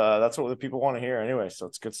 It's that's what the people want to hear anyway. So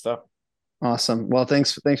it's good stuff. Awesome. Well,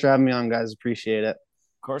 thanks for having me on, guys. Appreciate it.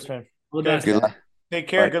 Of course, man. All the best. Good luck. Take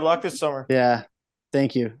care. Bye. Good luck this summer. Yeah.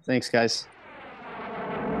 Thank you. Thanks, guys.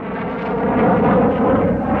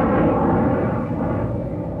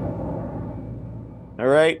 All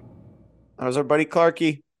right. That was our buddy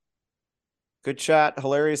Clarky. Good chat.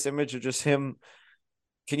 Hilarious image of just him.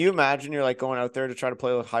 Can you imagine you're like going out there to try to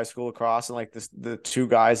play like high school lacrosse and like the two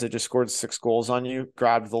guys that just scored 6 goals on you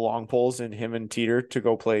grabbed the long poles and him and Teeter to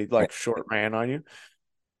go play like short man on you?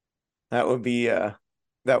 That would be I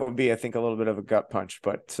think a little bit of a gut punch,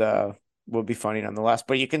 but would be funny nonetheless.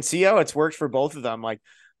 But you can see how it's worked for both of them. Like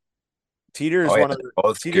Teeter is one of the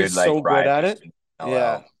both Teeter's good, like, so good at it. LL,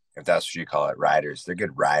 Yeah. if that's what you call it, riders. They're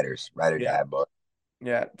good riders. Rider dad, but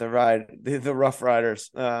Yeah, the Rough Riders.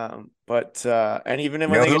 But and even you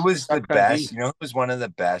when know they who get was the stuck on best? D, You know who was one of the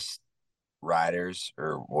best riders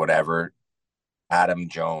or whatever? Adam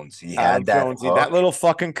Jones. He Adam had that Jonesy, hook. that little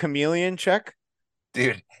fucking chameleon check.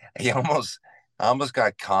 Dude, I almost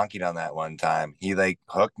got conkied on that one time. He like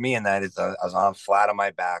hooked me, and I was on flat on my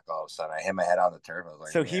back all of a sudden. I hit my head on the turf. I was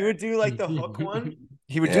like, So he would do like the hook one.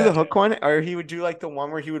 He would do Yeah. the hook one, or he would do like the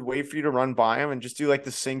one where he would wait for you to run by him and just do like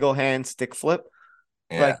the single hand stick flip,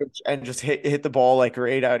 yeah. like, and just hit the ball like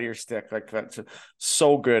right out of your stick. Like that's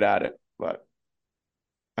so good at it, but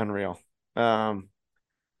unreal.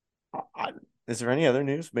 Is there any other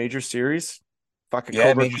news? Major series? Fucking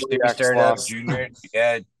Yeah, Cobra major Kodiak's series started up. lost.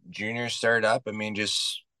 Junior started up. I mean,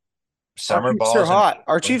 just Our summer Chiefs balls are hot.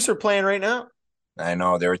 Our Chiefs are playing right now. I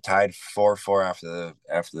know they were tied 4-4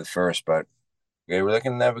 after the first, but they were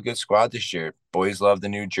looking to have a good squad this year. Boys love the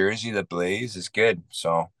new jersey. The Blaze is good,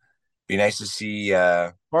 so be nice to see.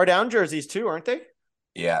 Bar down jerseys too, aren't they?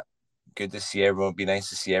 Yeah, good to see everyone. Be nice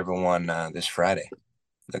to see everyone this Friday.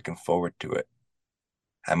 Looking forward to it.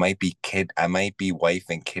 I might be wife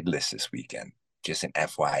and kidless this weekend. Just an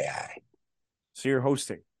FYI. So you're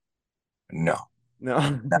hosting? No, No.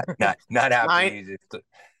 not after.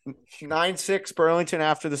 9-6 Burlington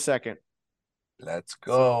after the second. Let's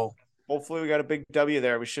go. Hopefully we got a big W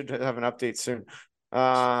there. We should have an update soon.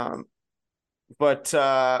 But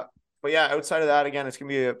yeah, outside of that, again, it's gonna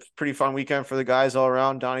be a pretty fun weekend for the guys all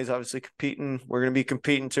around. Donnie's obviously competing. We're gonna be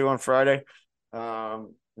competing too on Friday.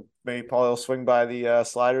 Maybe Paul will swing by the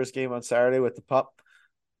Sliders game on Saturday with the pup.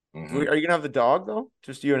 Mm-hmm. Are you gonna have the dog though?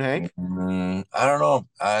 Just you and Hank? I don't know.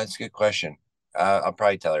 It's a good question. I'll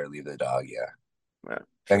probably tell her to leave the dog. Yeah.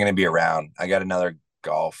 I'm gonna be around. I got another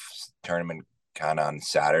golf tournament kind of on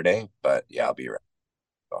Saturday, but yeah, I'll be around.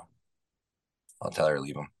 So I'll tell her to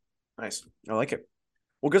leave him. Nice. I like it.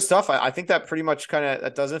 Well, good stuff. I think that pretty much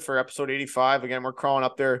that does it for episode 85. Again, we're crawling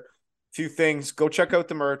up there. A few things. Go check out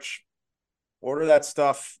the merch. Order that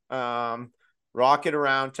stuff. Rock it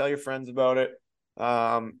around. Tell your friends about it.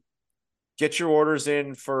 Get your orders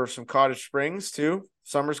in for some Cottage Springs too.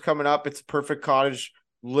 Summer's coming up. It's a perfect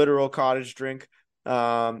literal cottage drink.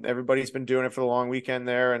 Everybody's been doing it for the long weekend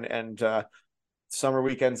there, and summer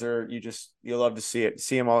weekends you love to see it.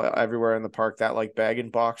 See them all everywhere in the park. That like bag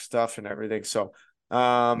and box stuff and everything. So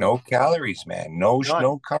no calories, man. No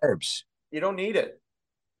carbs. You don't need it.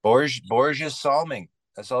 Borges Salming.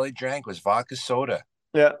 That's all he drank was vodka soda.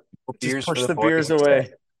 Yeah. Beers just push for the boys. beers away.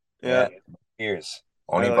 Yeah. Beers.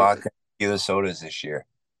 Only like vodka and tequila sodas this year.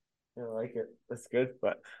 I like it. That's good.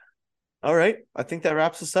 But all right. I think that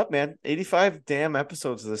wraps us up, man. 85 damn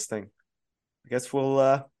episodes of this thing. I guess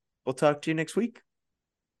we'll talk to you next week.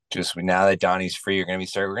 Just now that Donnie's free, we're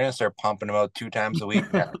gonna start pumping him out 2 times a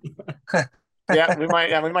week now. Yeah, we might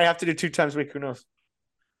have to do 2 times a week. Who knows?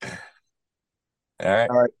 All right.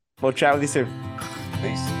 We'll chat with you soon.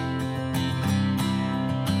 Peace.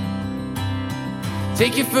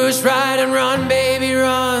 Take your first ride and run, baby,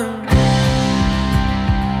 run.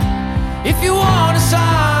 If you want a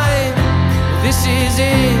sign, this is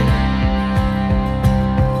it.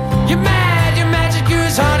 You're mad, your magic, you're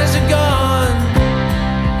as hard as a gun.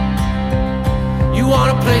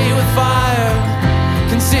 wanna play with fire,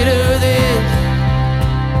 consider this.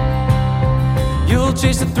 You'll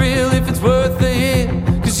chase the thrill if it's worth the hit,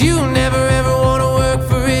 'cause you never ever wanna work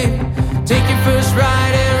for it. Take your first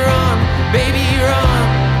ride and run, baby, run.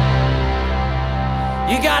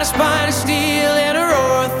 You got a spine of steel and a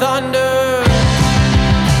roar of thunder.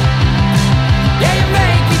 Yeah, you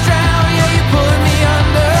make me drown, yeah, you're pulling me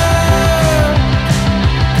under.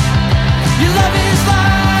 Your love is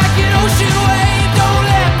like an ocean wave, don't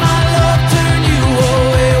let my love turn you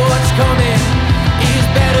away. What's coming is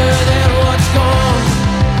better than what's gone.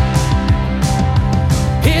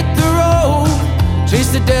 Hit the road, chase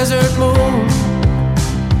the desert moon.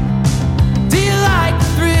 Do you like the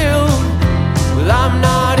thrill? Well, I'm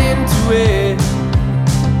not into it.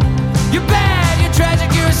 You're bad, you're tragic,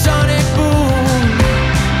 you're a sonic boom.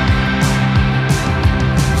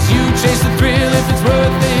 'Cause you chase the thrill if it's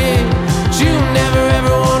worth it, but you never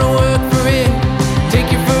ever wanna work for it. Take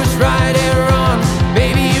your first ride and run,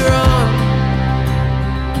 baby, run.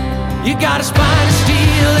 You got a spine of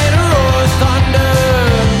steel and a roar of thunder.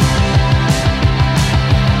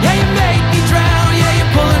 Yeah, you make me drown, yeah,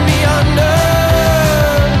 you're pulling me under.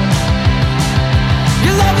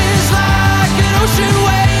 Your love is like an ocean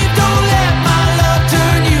wave, don't let my love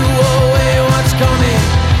turn you away. What's coming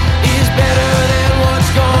is better than what's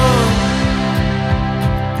gone.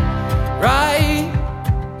 Write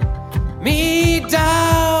me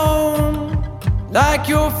down like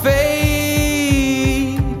your favorite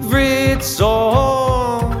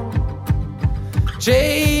song.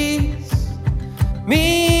 Chase me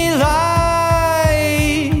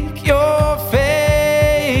like your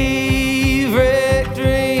favorite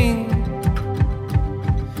dream.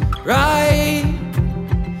 Right.